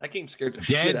 That game scared the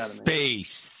shit Dead out of me.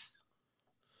 Space.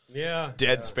 Yeah.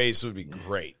 Dead Space would be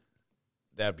great.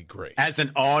 That'd be great. As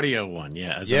an audio one,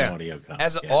 yeah. As an audio comic.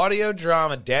 As an audio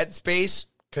drama, Dead Space,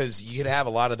 because you could have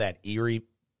a lot of that eerie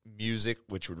music,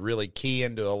 which would really key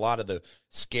into a lot of the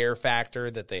scare factor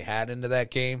that they had into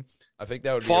that game. I think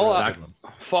that would be a really good one.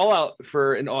 Fallout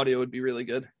for an audio would be really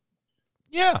good.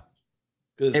 Yeah.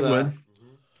 It would.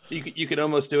 You could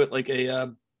almost do it like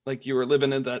a like you were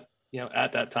living in that,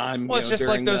 at that time. Well, it's just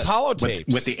like those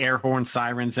holotapes. With the air horn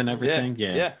sirens and everything.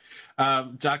 Yeah.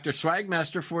 Dr.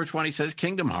 Swagmaster 420 says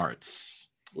Kingdom Hearts.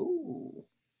 Ooh.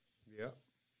 Yeah.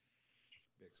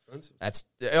 Be expensive. That's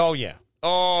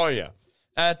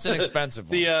that's an expensive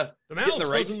one. The mouse getting the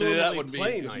rights doesn't to do that normally would be.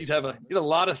 play nice. You'd have a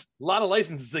lot of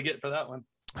licenses to get for that one.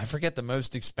 I forget the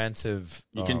most expensive.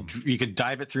 You could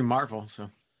dive it through Marvel. So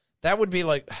that would be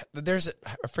like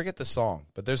I forget the song,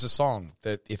 but there's a song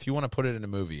that if you want to put it in a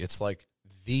movie, it's like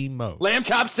the most Lamb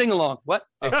Chop Sing Along. What?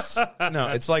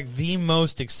 It's like the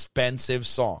most expensive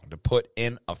song to put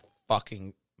in a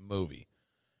fucking movie.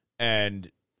 And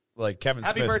like Kevin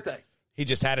Happy Smith, birthday. he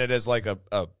just had it as like a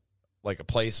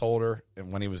placeholder,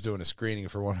 and when he was doing a screening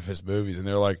for one of his movies, and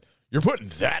they're like, "You're putting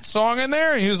that song in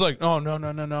there?" And he was like, "Oh,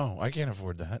 no, I can't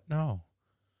afford that, no."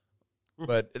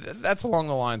 But that's along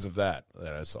the lines of that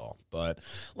I saw. But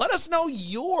let us know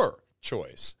your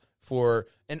choice for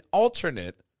an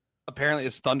alternate. Apparently,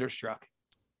 it's Thunderstruck.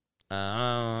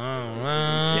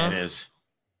 yeah, it is.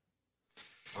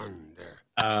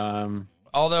 Thunder.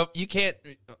 Although you can't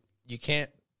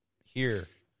hear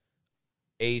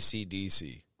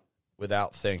AC/DC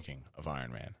without thinking of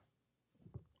Iron Man.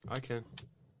 I can.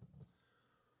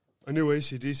 I knew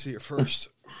AC/DC at first.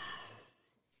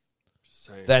 Just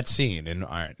saying. That scene in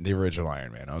the original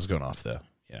Iron Man. I was going off the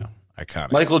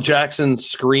iconic. Michael Jackson's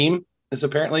Scream is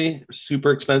apparently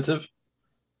super expensive.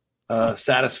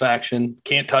 Satisfaction,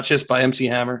 Can't Touch Us by MC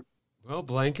Hammer. Well,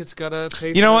 Blanket's got to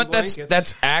pay. You know for what? blankets.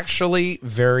 That's actually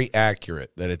very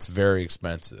accurate. That it's very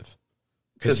expensive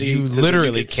because you he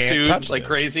literally gets can't sued touch like this.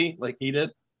 crazy, like he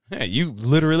did. Yeah, you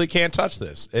literally can't touch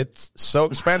this. It's so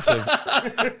expensive.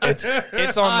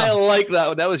 it's on. I like that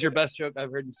one. That was your best joke I've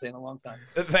heard you say in a long time.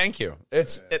 Thank you.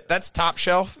 That's top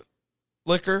shelf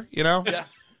liquor. You know. Yeah.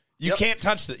 You can't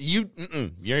touch that.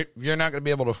 You're not going to be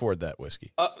able to afford that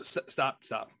whiskey. Stop.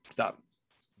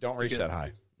 Don't reach that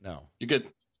high. No. You're good.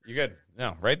 You're good.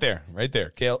 No, right there.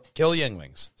 Kill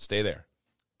Younglings. Stay there.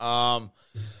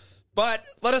 But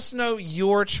let us know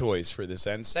your choice for this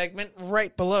end segment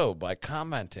right below by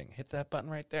commenting. Hit that button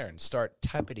right there and start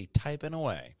typing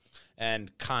away.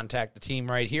 And contact the team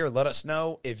right here. Let us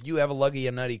know if you have a Luggy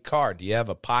and Nutty card. Do you have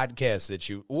a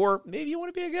podcast or maybe you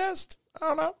want to be a guest? I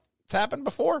don't know. It's happened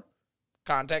before.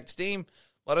 Contact the team.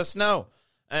 Let us know.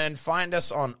 And find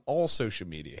us on all social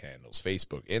media handles,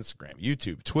 Facebook, Instagram,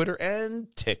 YouTube, Twitter,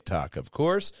 and TikTok, of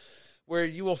course, where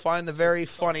you will find the very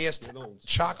funniest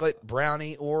chocolate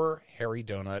brownie or hairy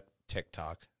donut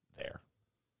TikTok there.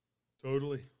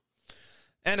 Totally.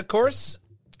 And, of course,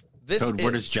 this Code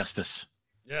word is is justice.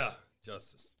 Yeah,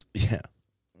 justice. Yeah.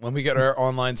 When we get our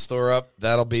online store up,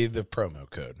 that'll be the promo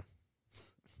code.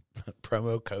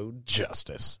 Promo code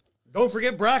justice. Don't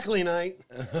forget broccoli night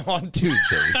on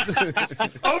Tuesdays.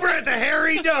 over at the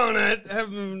Harry Donut.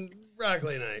 Having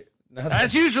broccoli night.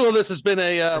 As usual, this has been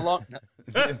a long.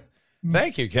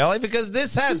 Thank you, Kelly, because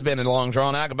this has been a long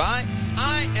drawn out goodbye.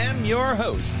 I am your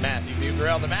host, Matthew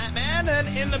Bucarell, the Batman, and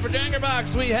in the Projector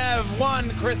Box we have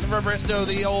one Christopher Bristow,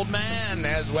 the old man,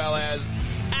 as well as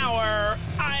our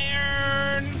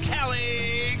Iron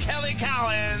Kelly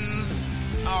Collins,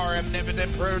 our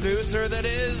omnipotent producer that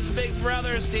is Big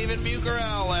Brother Stephen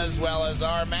Bucarell, as well as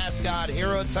our mascot,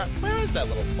 Hero of Time. Where is that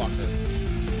little fucker?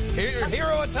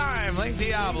 Hero of Time, Link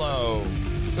Diablo,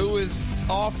 who is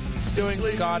off doing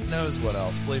God knows what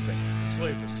else.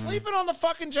 Sleeping on the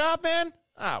fucking job, man.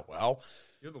 Ah, well.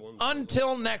 You're the one.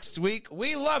 Until next week,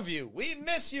 we love you, we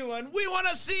miss you, and we want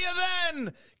to see you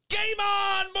then. Game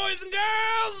on, boys and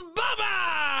girls.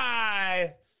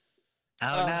 Bye-bye.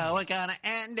 Oh, no, we're gonna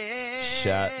end it.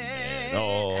 Shut it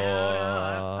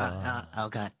off. Oh,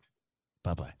 God.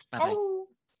 Bye-bye. Bye-bye.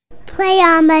 Play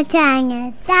on my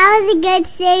channel. That was a good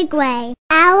segue.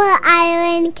 Our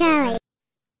Iron Kelly.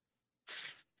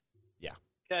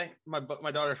 Okay,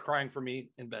 my daughter's crying for me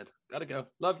in bed. Gotta go.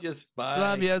 Love yous. Bye.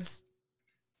 Love yous.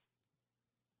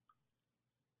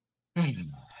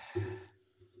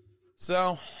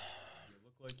 So, You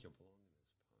look like you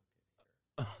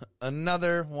belong.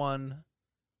 another one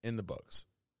in the books.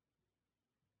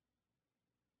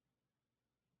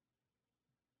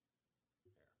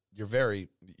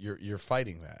 You're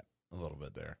fighting that a little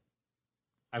bit there.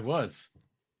 I was.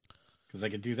 Because I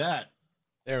could do that.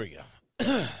 There we go.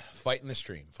 Fighting the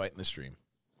stream.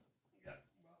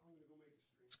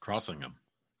 It's crossing them.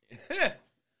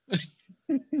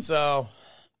 So,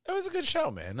 it was a good show,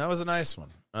 man. That was a nice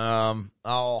one.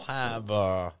 I'll have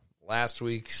last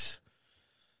week's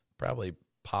probably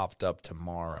popped up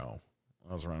tomorrow.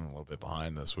 I was running a little bit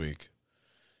behind this week.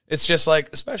 It's just like,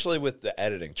 especially with the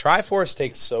editing. Triforce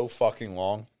takes so fucking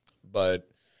long, but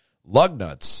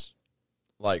Lugnuts,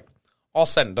 like, all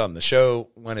said and done, the show,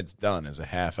 when it's done, is a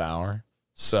half hour.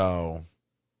 So,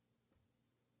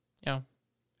 hour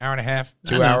and a half,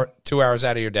 2 hours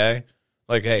out of your day.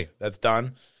 Like, hey, that's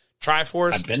done.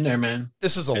 Triforce. I've been there, man.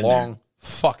 This is a long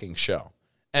fucking show.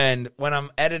 And when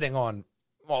I'm editing on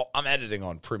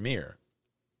Premiere.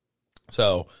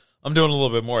 So I'm doing a little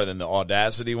bit more than the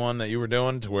Audacity one that you were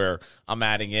doing, to where I'm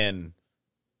adding in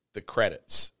the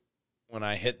credits. When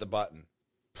I hit the button,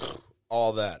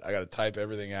 all that. I got to type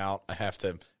everything out. I have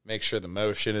to make sure the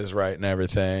motion is right and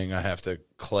everything. I have to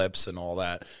clips and all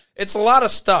that. It's a lot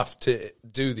of stuff to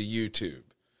do the YouTube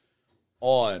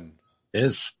on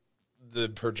the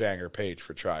Perjanger page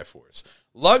for Triforce.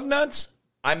 Lugnuts,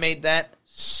 I made that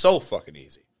so fucking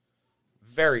easy.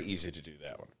 Very easy to do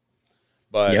that one.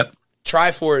 But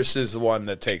Triforce is the one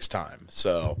that takes time.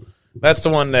 So that's the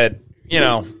one that,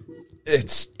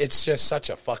 it's just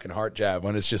such a fucking heart jab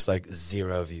when it's just like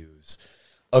 0 views.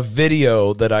 A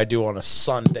video that I do on a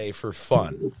Sunday for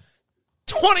fun.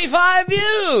 25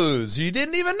 views! You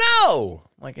didn't even know!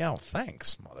 I'm like, oh,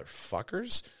 thanks,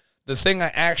 motherfuckers. The thing I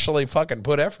actually fucking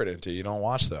put effort into, you don't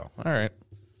watch, though. All right.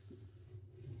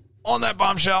 On that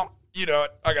bombshell, you know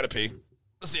it. I gotta pee.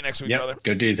 I'll see you next week, brother.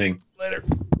 Go do your thing. Later.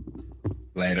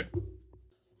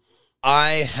 I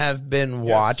have been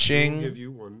watching... I'll give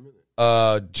you 1 minute.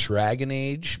 Dragon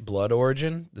Age Blood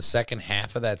Origin. The second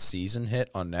half of that season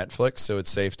hit on Netflix, so it's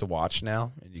safe to watch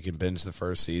now. And you can binge the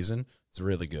first season. It's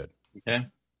really good. Okay.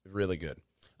 Really good.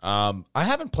 I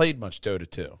haven't played much Dota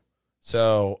 2,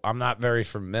 so I'm not very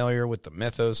familiar with the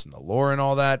mythos and the lore and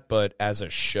all that, but as a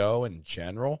show in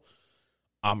general,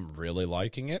 I'm really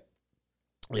liking it.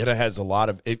 It has a lot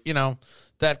of,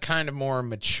 that kind of more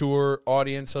mature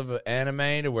audience of an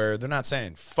anime, to where they're not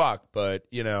saying fuck, but,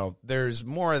 there's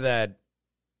more of that,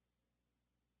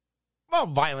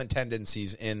 violent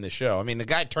tendencies in the show. I mean, the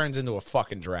guy turns into a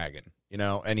fucking dragon,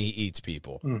 and he eats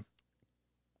people.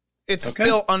 It's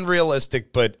still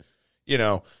unrealistic, but,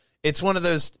 it's one of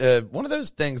those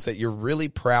things that you're really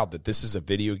proud that this is a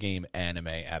video game anime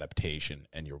adaptation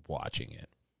and you're watching it.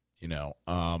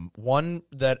 One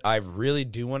that I really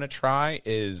do want to try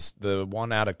is the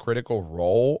one out of Critical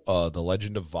Role, The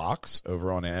Legend of Vox,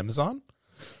 over on Amazon.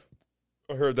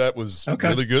 I heard that was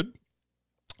really good.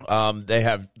 They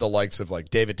have the likes of like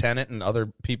David Tennant and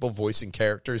other people voicing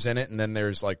characters in it, and then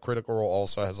there's like Critical Role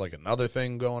also has like another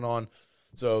thing going on.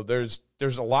 So there's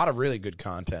a lot of really good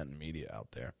content and media out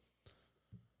there.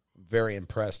 I'm very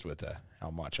impressed with how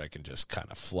much I can just kind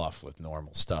of fluff with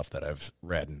normal stuff that I've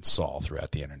read and saw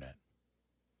throughout the internet.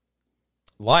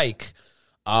 Like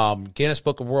Guinness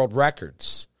Book of World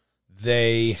Records.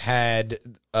 They had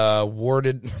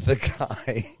awarded the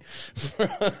guy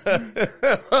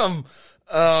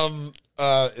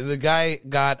The guy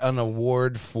got an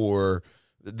award for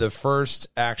the first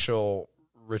actual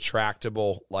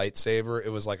retractable lightsaber. It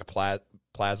was like a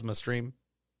plasma stream,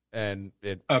 and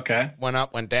it went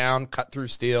up, went down, cut through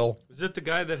steel. Was it the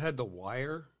guy that had the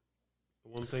wire? The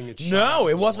one thing it No,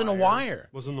 it wasn't a wire.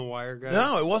 Wasn't the wire guy?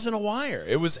 No, it wasn't a wire.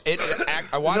 It was.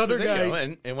 I watched the video,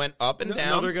 and it went up and down.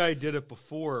 Another guy did it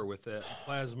before with a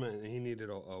plasma, and he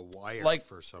needed a wire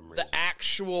for some reason. The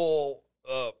actual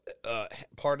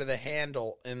part of the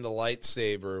handle in the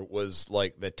lightsaber was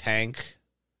like the tank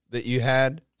that you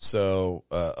had. So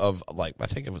of like, I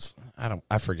think it was,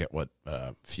 I forget what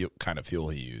kind of fuel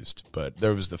he used, but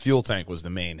there was the fuel tank was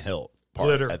the main hilt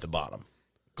part at the bottom.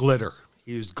 Glitter.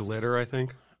 He used glitter, I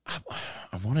think. I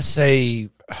want to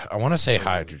say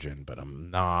hydrogen, but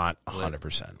I'm not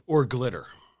 100%. Or glitter.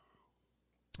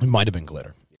 It might have been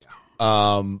glitter.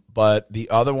 But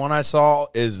the other one I saw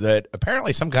is that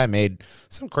apparently some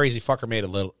crazy fucker made a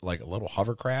little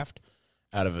hovercraft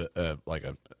out of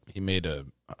he made a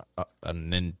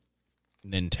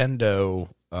Nintendo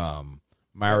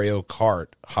Mario Kart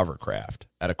hovercraft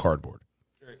out of cardboard.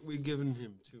 All right, we've given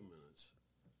him 2 minutes.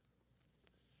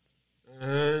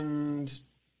 And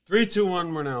 3, 2,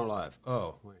 1, we're now live.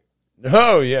 Oh, wait.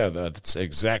 Oh, yeah, that's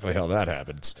exactly how that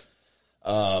happens.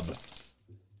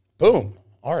 Boom.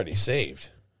 Already saved.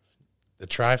 The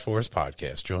Triforce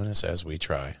Podcast. Join us as we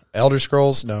try. Elder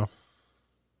Scrolls? No.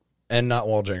 And not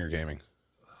Walljanger Gaming.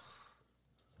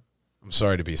 I'm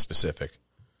sorry to be specific.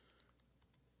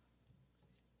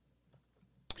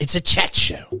 It's a chat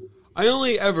show. We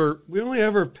only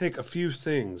ever pick a few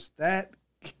things. That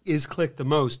is clicked the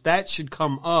most. That should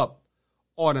come up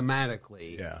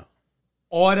automatically. Yeah.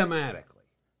 Automatically.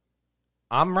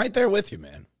 I'm right there with you,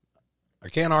 man. I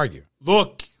can't argue.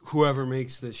 Look, whoever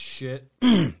makes this shit.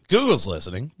 Google's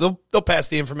listening. They'll pass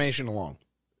the information along.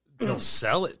 They'll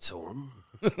sell it to them.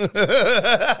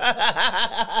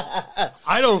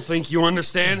 I don't think you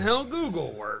understand how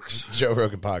Google works. Joe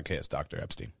Rogan Podcast, Dr.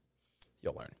 Epstein.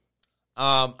 You'll learn.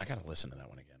 I got to listen to that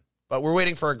one again. But we're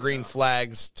waiting for our green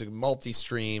flags to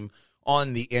multi-stream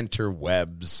on the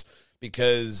interwebs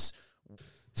because...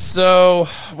 So,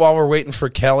 while we're waiting for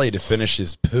Kelly to finish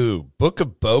his poo, Book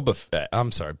of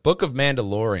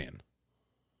Mandalorian.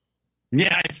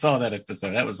 Yeah, I saw that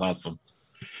episode. That was awesome.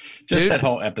 Just that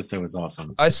whole episode was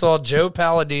awesome. I saw Joe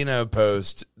Palladino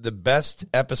post, the best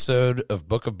episode of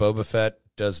Book of Boba Fett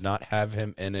does not have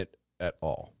him in it at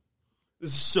all.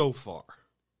 This is so far.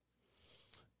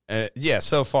 Yeah,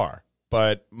 so far.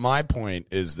 But my point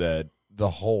is that the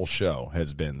whole show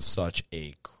has been such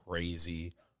a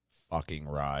crazy fucking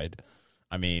ride.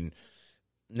 I mean,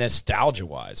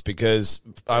 nostalgia-wise, because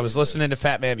I was listening to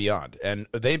Fat Man Beyond, and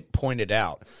they pointed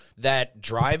out that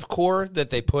drive core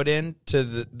that they put into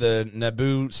the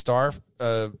Naboo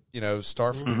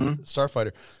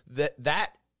starfighter,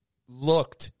 that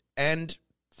looked, and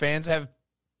fans have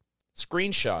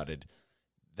screenshotted,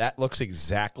 that looks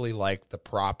exactly like the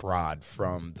prop rod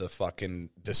from the fucking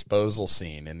disposal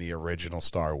scene in the original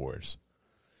Star Wars.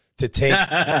 To take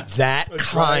that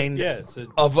kind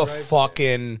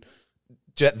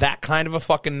of a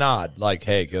fucking nod, like,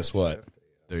 hey, guess what?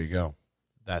 There you go.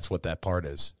 That's what that part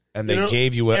is, and they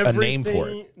gave you a name for it.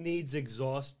 Everything needs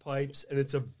exhaust pipes, and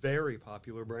it's a very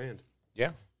popular brand.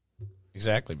 Yeah,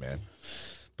 exactly, man.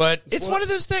 But it's one of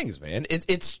those things, man.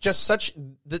 It's just such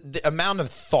the amount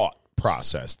of thought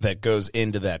process that goes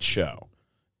into that show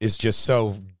is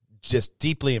just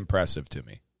deeply impressive to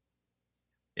me.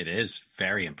 It is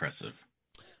very impressive.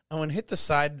 Oh, and hit the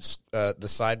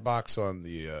side box on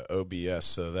the OBS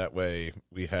so that way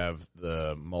we have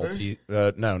the multi.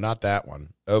 No, not that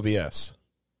one. OBS.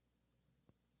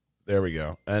 There we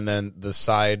go. And then the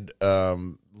side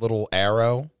little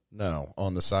arrow. No,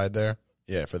 on the side there.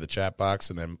 Yeah, for the chat box,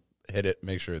 and then hit it.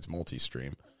 Make sure it's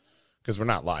multi-stream because we're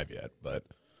not live yet, but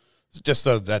just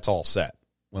so that's all set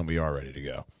when we are ready to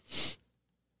go.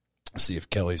 Let's see if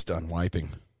Kelly's done wiping.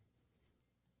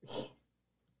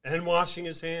 And washing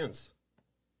his hands.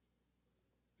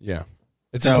 Yeah.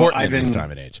 It's important in this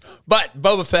time and age. But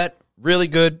Boba Fett, really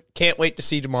good. Can't wait to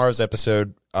see tomorrow's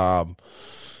episode. The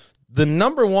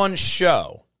number one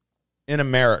show in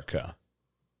America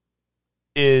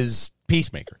is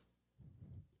Peacemaker.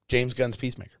 James Gunn's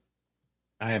Peacemaker.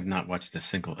 I have not watched a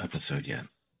single episode yet.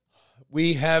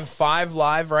 We have 5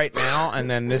 live right now, and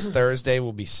then this Thursday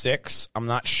will be 6. I'm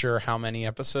not sure how many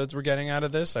episodes we're getting out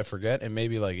of this. I forget. It may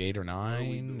be like 8 or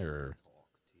 9.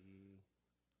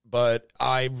 But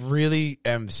I really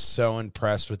am so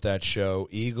impressed with that show.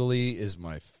 Eagly is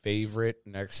my favorite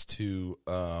next to,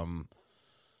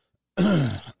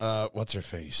 what's her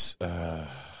face?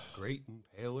 Great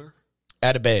Impaler?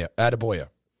 Adebayo.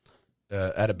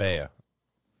 Atabaya.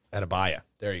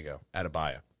 There you go.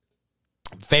 Atabaya.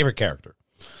 Favorite character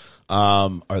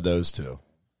are those two.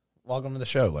 Welcome to the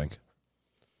show, Link.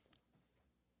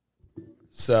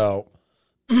 So,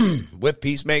 with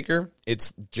Peacemaker,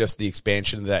 it's just the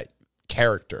expansion of that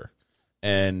character.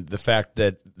 And the fact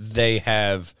that they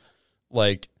have,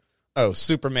 like,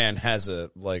 Superman has a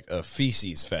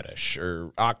feces fetish,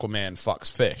 or Aquaman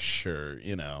fucks fish, or,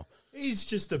 He's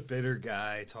just a bitter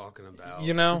guy talking about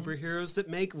superheroes that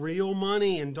make real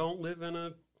money and don't live in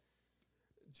a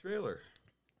trailer.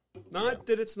 Not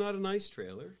that it's not a nice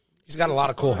trailer. He's got a lot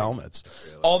of cool helmets.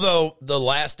 Trailer. Although the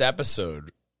last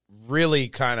episode really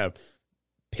kind of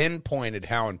pinpointed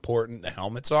how important the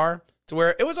helmets are, to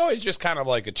where it was always just kind of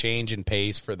like a change in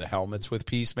pace for the helmets with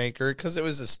Peacemaker, because it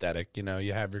was aesthetic.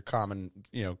 You have your common,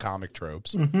 comic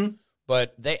tropes. Mm-hmm.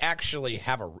 But they actually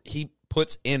have he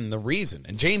puts in the reason.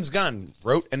 And James Gunn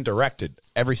wrote and directed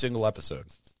every single episode.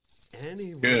 And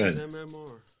he wrote an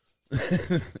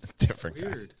MMR. Different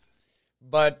guy.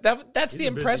 But that's the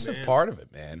impressive part of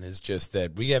it, man, is just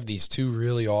that we have these two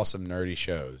really awesome nerdy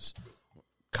shows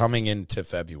coming into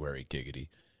February, giggity.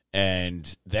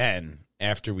 And then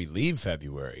after we leave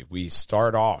February, we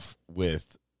start off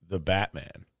with the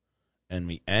Batman and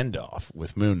we end off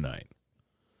with Moon Knight.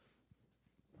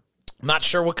 I'm not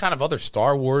sure what kind of other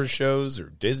Star Wars shows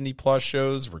or Disney Plus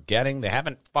shows we're getting. They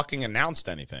haven't fucking announced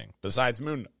anything besides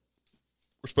Moon Knight.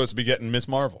 We're supposed to be getting Miss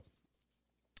Marvel.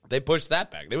 They pushed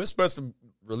that back. They were supposed to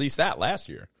release that last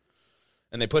year,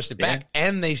 and they pushed it back,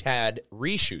 and they had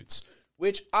reshoots,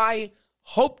 which I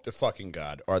hope to fucking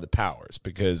God are the powers,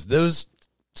 because those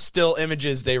still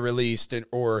images they released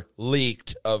or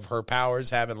leaked of her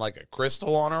powers having like a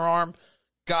crystal on her arm,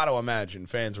 gotta imagine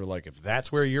fans were like, if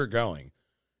that's where you're going,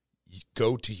 you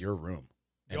go to your room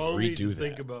and Y'all redo need to that.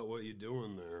 Think about what you're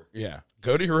doing there. Yeah,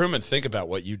 go to your room and think about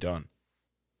what you've done.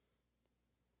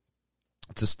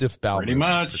 It's a stiff bow pretty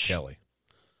much for Kelly.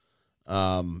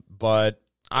 But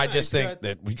I just think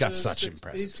that we got such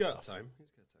impressive stuff. He's got time.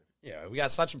 Yeah, we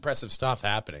got such impressive stuff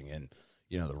happening in,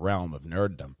 the realm of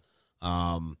nerddom.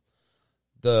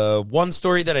 The one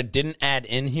story that I didn't add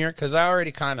in here, because I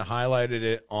already kind of highlighted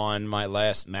it on my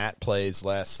last Matt Plays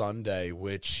last Sunday,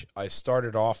 which I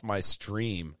started off my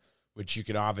stream, which you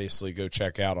can obviously go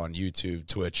check out on YouTube,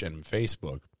 Twitch, and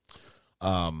Facebook.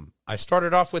 I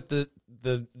started off with the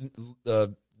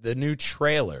new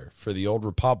trailer for the Old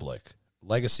Republic,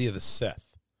 Legacy of the Sith.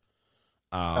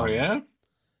 Oh, yeah?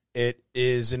 It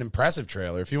is an impressive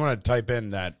trailer. If you want to type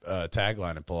in that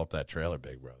tagline and pull up that trailer,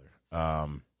 big brother.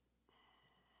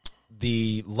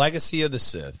 The Legacy of the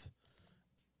Sith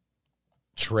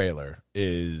trailer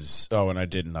is... Oh, and I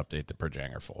didn't update the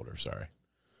Perjanger folder, sorry.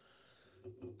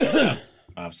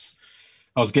 I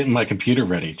was getting my computer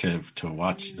ready to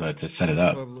watch, to set it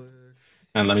up.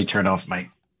 And let me turn off my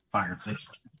fireplace.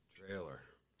 Trailer.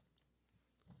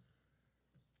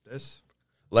 This?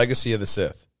 Legacy of the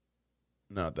Sith.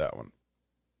 Not that one.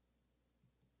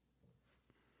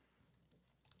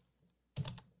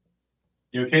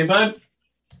 You okay, bud?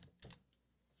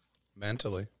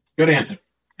 Mentally. Good answer.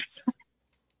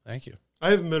 Thank you. I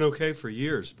haven't been okay for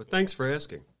years, but thanks for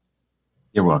asking.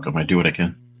 You're welcome. I do what I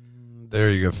can.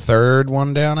 There you go. Third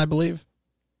one down, I believe.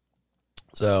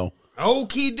 So.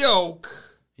 Okie doke.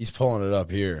 He's pulling it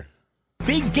up here.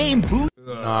 Big game boot.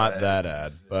 Not that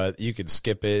ad, but you can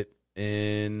skip it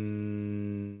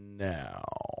in now.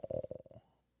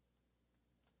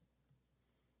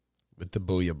 With the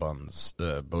booyah buns.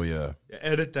 Booyah. Yeah,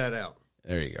 edit that out.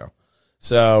 There you go.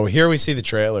 So here we see the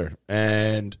trailer,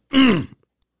 and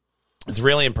it's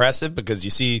really impressive because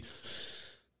you see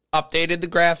updated the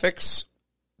graphics.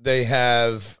 They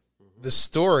have the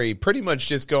story pretty much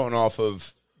just going off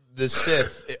of the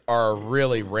Sith are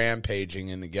really rampaging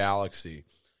in the galaxy,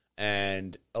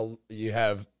 and you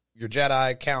have your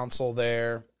Jedi Council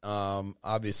there.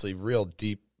 Obviously, real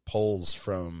deep pulls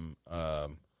from a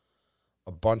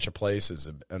bunch of places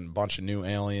and a bunch of new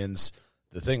aliens.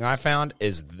 The thing I found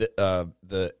is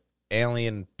the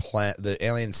alien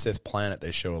Sith planet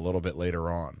they show a little bit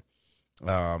later on.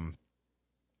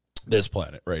 This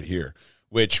planet right here,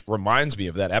 which reminds me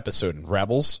of that episode in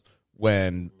Rebels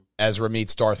when Ezra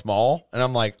meets Darth Maul, and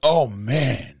I'm like, oh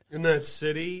man, in that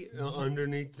city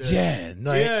underneath the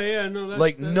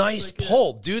that's nice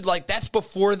pull, dude. Like that's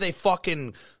before they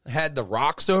fucking had the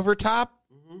rocks over top.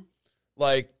 Mm-hmm.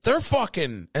 Like they're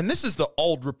fucking, and this is the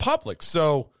Old Republic,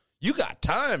 so you got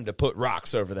time to put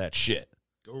rocks over that shit.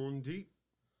 Going deep.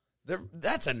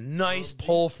 That's a nice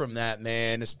pull from that,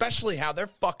 man. Especially how they're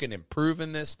fucking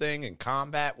improving this thing in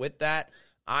combat with that.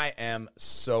 I am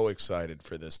so excited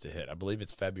for this to hit. I believe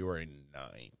it's February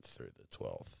 9th or the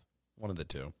 12th. One of the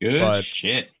two. Good But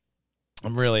shit.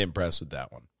 I'm really impressed with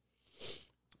that one.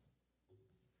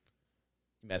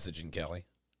 Messaging Kelly.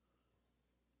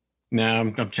 No,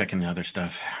 I'm checking the other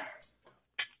stuff.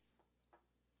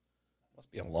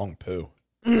 Must be a long poo.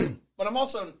 But I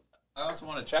also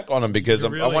want to check on him because I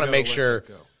want to gotta make let sure that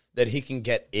go. that he can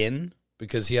get in,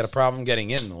 because he had a problem getting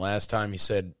in the last time he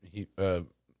said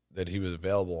that he was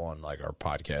available on like our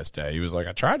podcast day. He was like,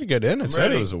 I tried to get in and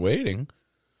said it was awaiting.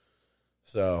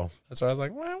 So that's why I was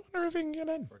like, well, I wonder if he can get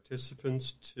in.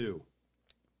 Participants 2.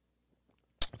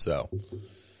 So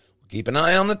keep an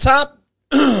eye on the top.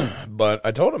 But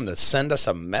I told him to send us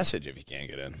a message if he can't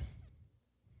get in.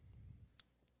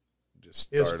 Just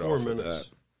He has start 4 off with minutes.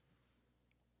 that.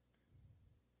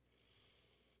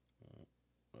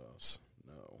 What else?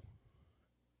 No.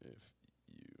 If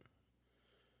you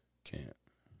can't.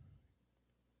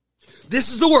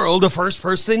 This is the world of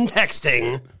first-person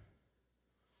texting.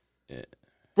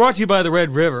 Brought to you by the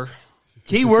Red River.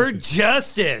 Keyword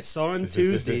justice on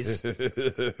Tuesdays.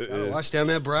 Gotta wash down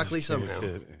that broccoli somehow.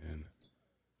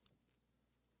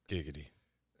 Giggity.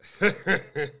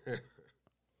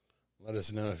 Let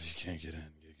us know if you can't get in.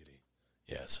 Giggity.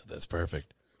 Yes, that's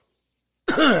perfect.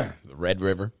 The Red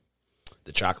River,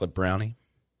 the chocolate brownie,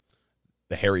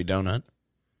 the hairy donut.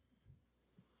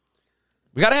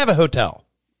 We got to have a hotel.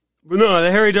 But no,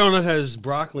 the Hairy Donut has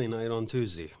broccoli night on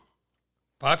Tuesday.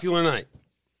 Popular night.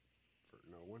 For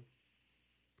no one.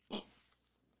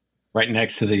 Right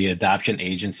next to the adoption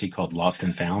agency called Lost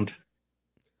and Found.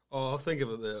 Oh, I'll think of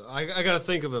it. I got to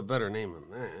think of a better name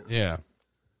than that. Yeah.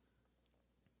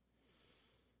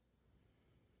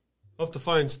 I'll have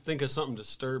to think of something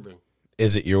disturbing.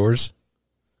 Is it yours?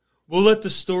 We'll let the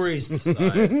stories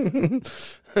decide.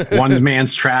 One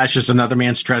man's trash is another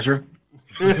man's treasure.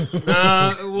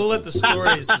 We'll let the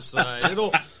stories decide.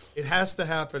 It has to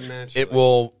happen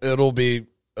naturally. It'll be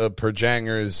a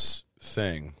Perjanger's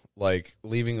thing, like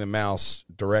leaving the mouse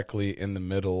directly in the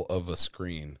middle of a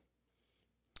screen.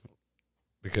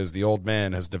 Because the old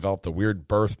man has developed a weird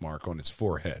birthmark on his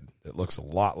forehead. It looks a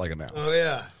lot like a mouse. Oh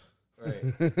yeah. Right.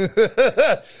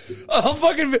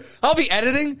 I'll be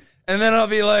editing, and then I'll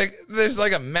be like, there's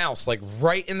like a mouse like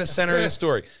right in the center of the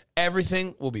story.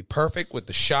 Everything will be perfect with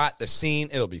the shot, the scene.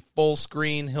 It'll be full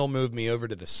screen. He'll move me over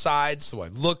to the side so I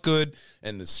look good,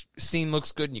 and the scene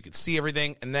looks good, and you can see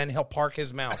everything. And then he'll park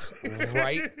his mouse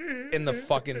right in the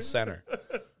fucking center,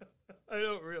 I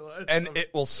don't realize. and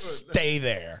it will stay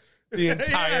there the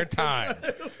entire time.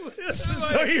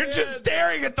 So you're just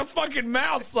staring at the fucking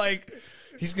mouse like,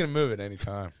 he's going to move at any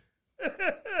time.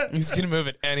 He's going to move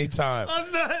at any time.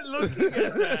 I'm not looking at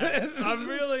that. I'm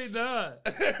really not.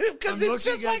 Because it's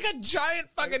just like a giant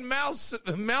fucking mouse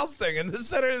thing in the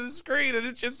center of the screen, and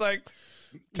it's just like,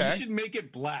 okay. You should make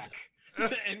it black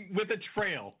and with a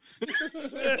trail.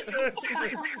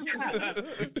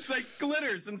 It's like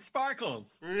glitters and sparkles.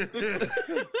 I'm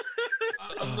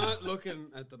not looking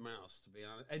at the mouse, to be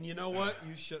honest. And you know what?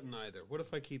 You shouldn't either. What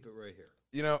if I keep it right here?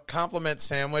 You know, compliment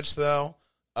Sandwich, though.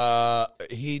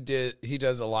 He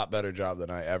does a lot better job than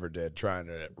I ever did trying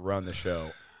to run the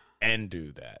show and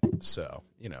do that. So,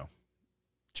 you know,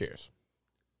 cheers.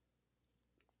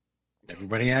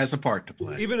 Everybody has a part to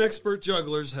play. Even expert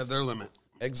jugglers have their limit.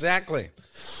 Exactly.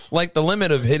 Like the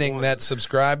limit of hitting that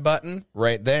subscribe button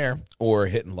right there, or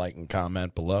hitting like and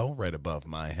comment below. Right above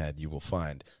my head, you will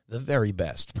find the very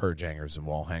best Purge Hangers and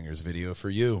Wall Hangers video for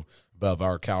you. Above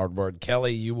our coward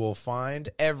Kelly, you will find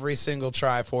every single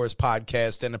Triforce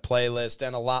podcast in a playlist,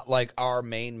 and a lot like our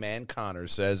main man Connor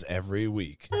says every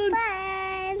week.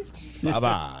 Bye.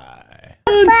 Bye-bye.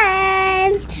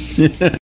 Bye.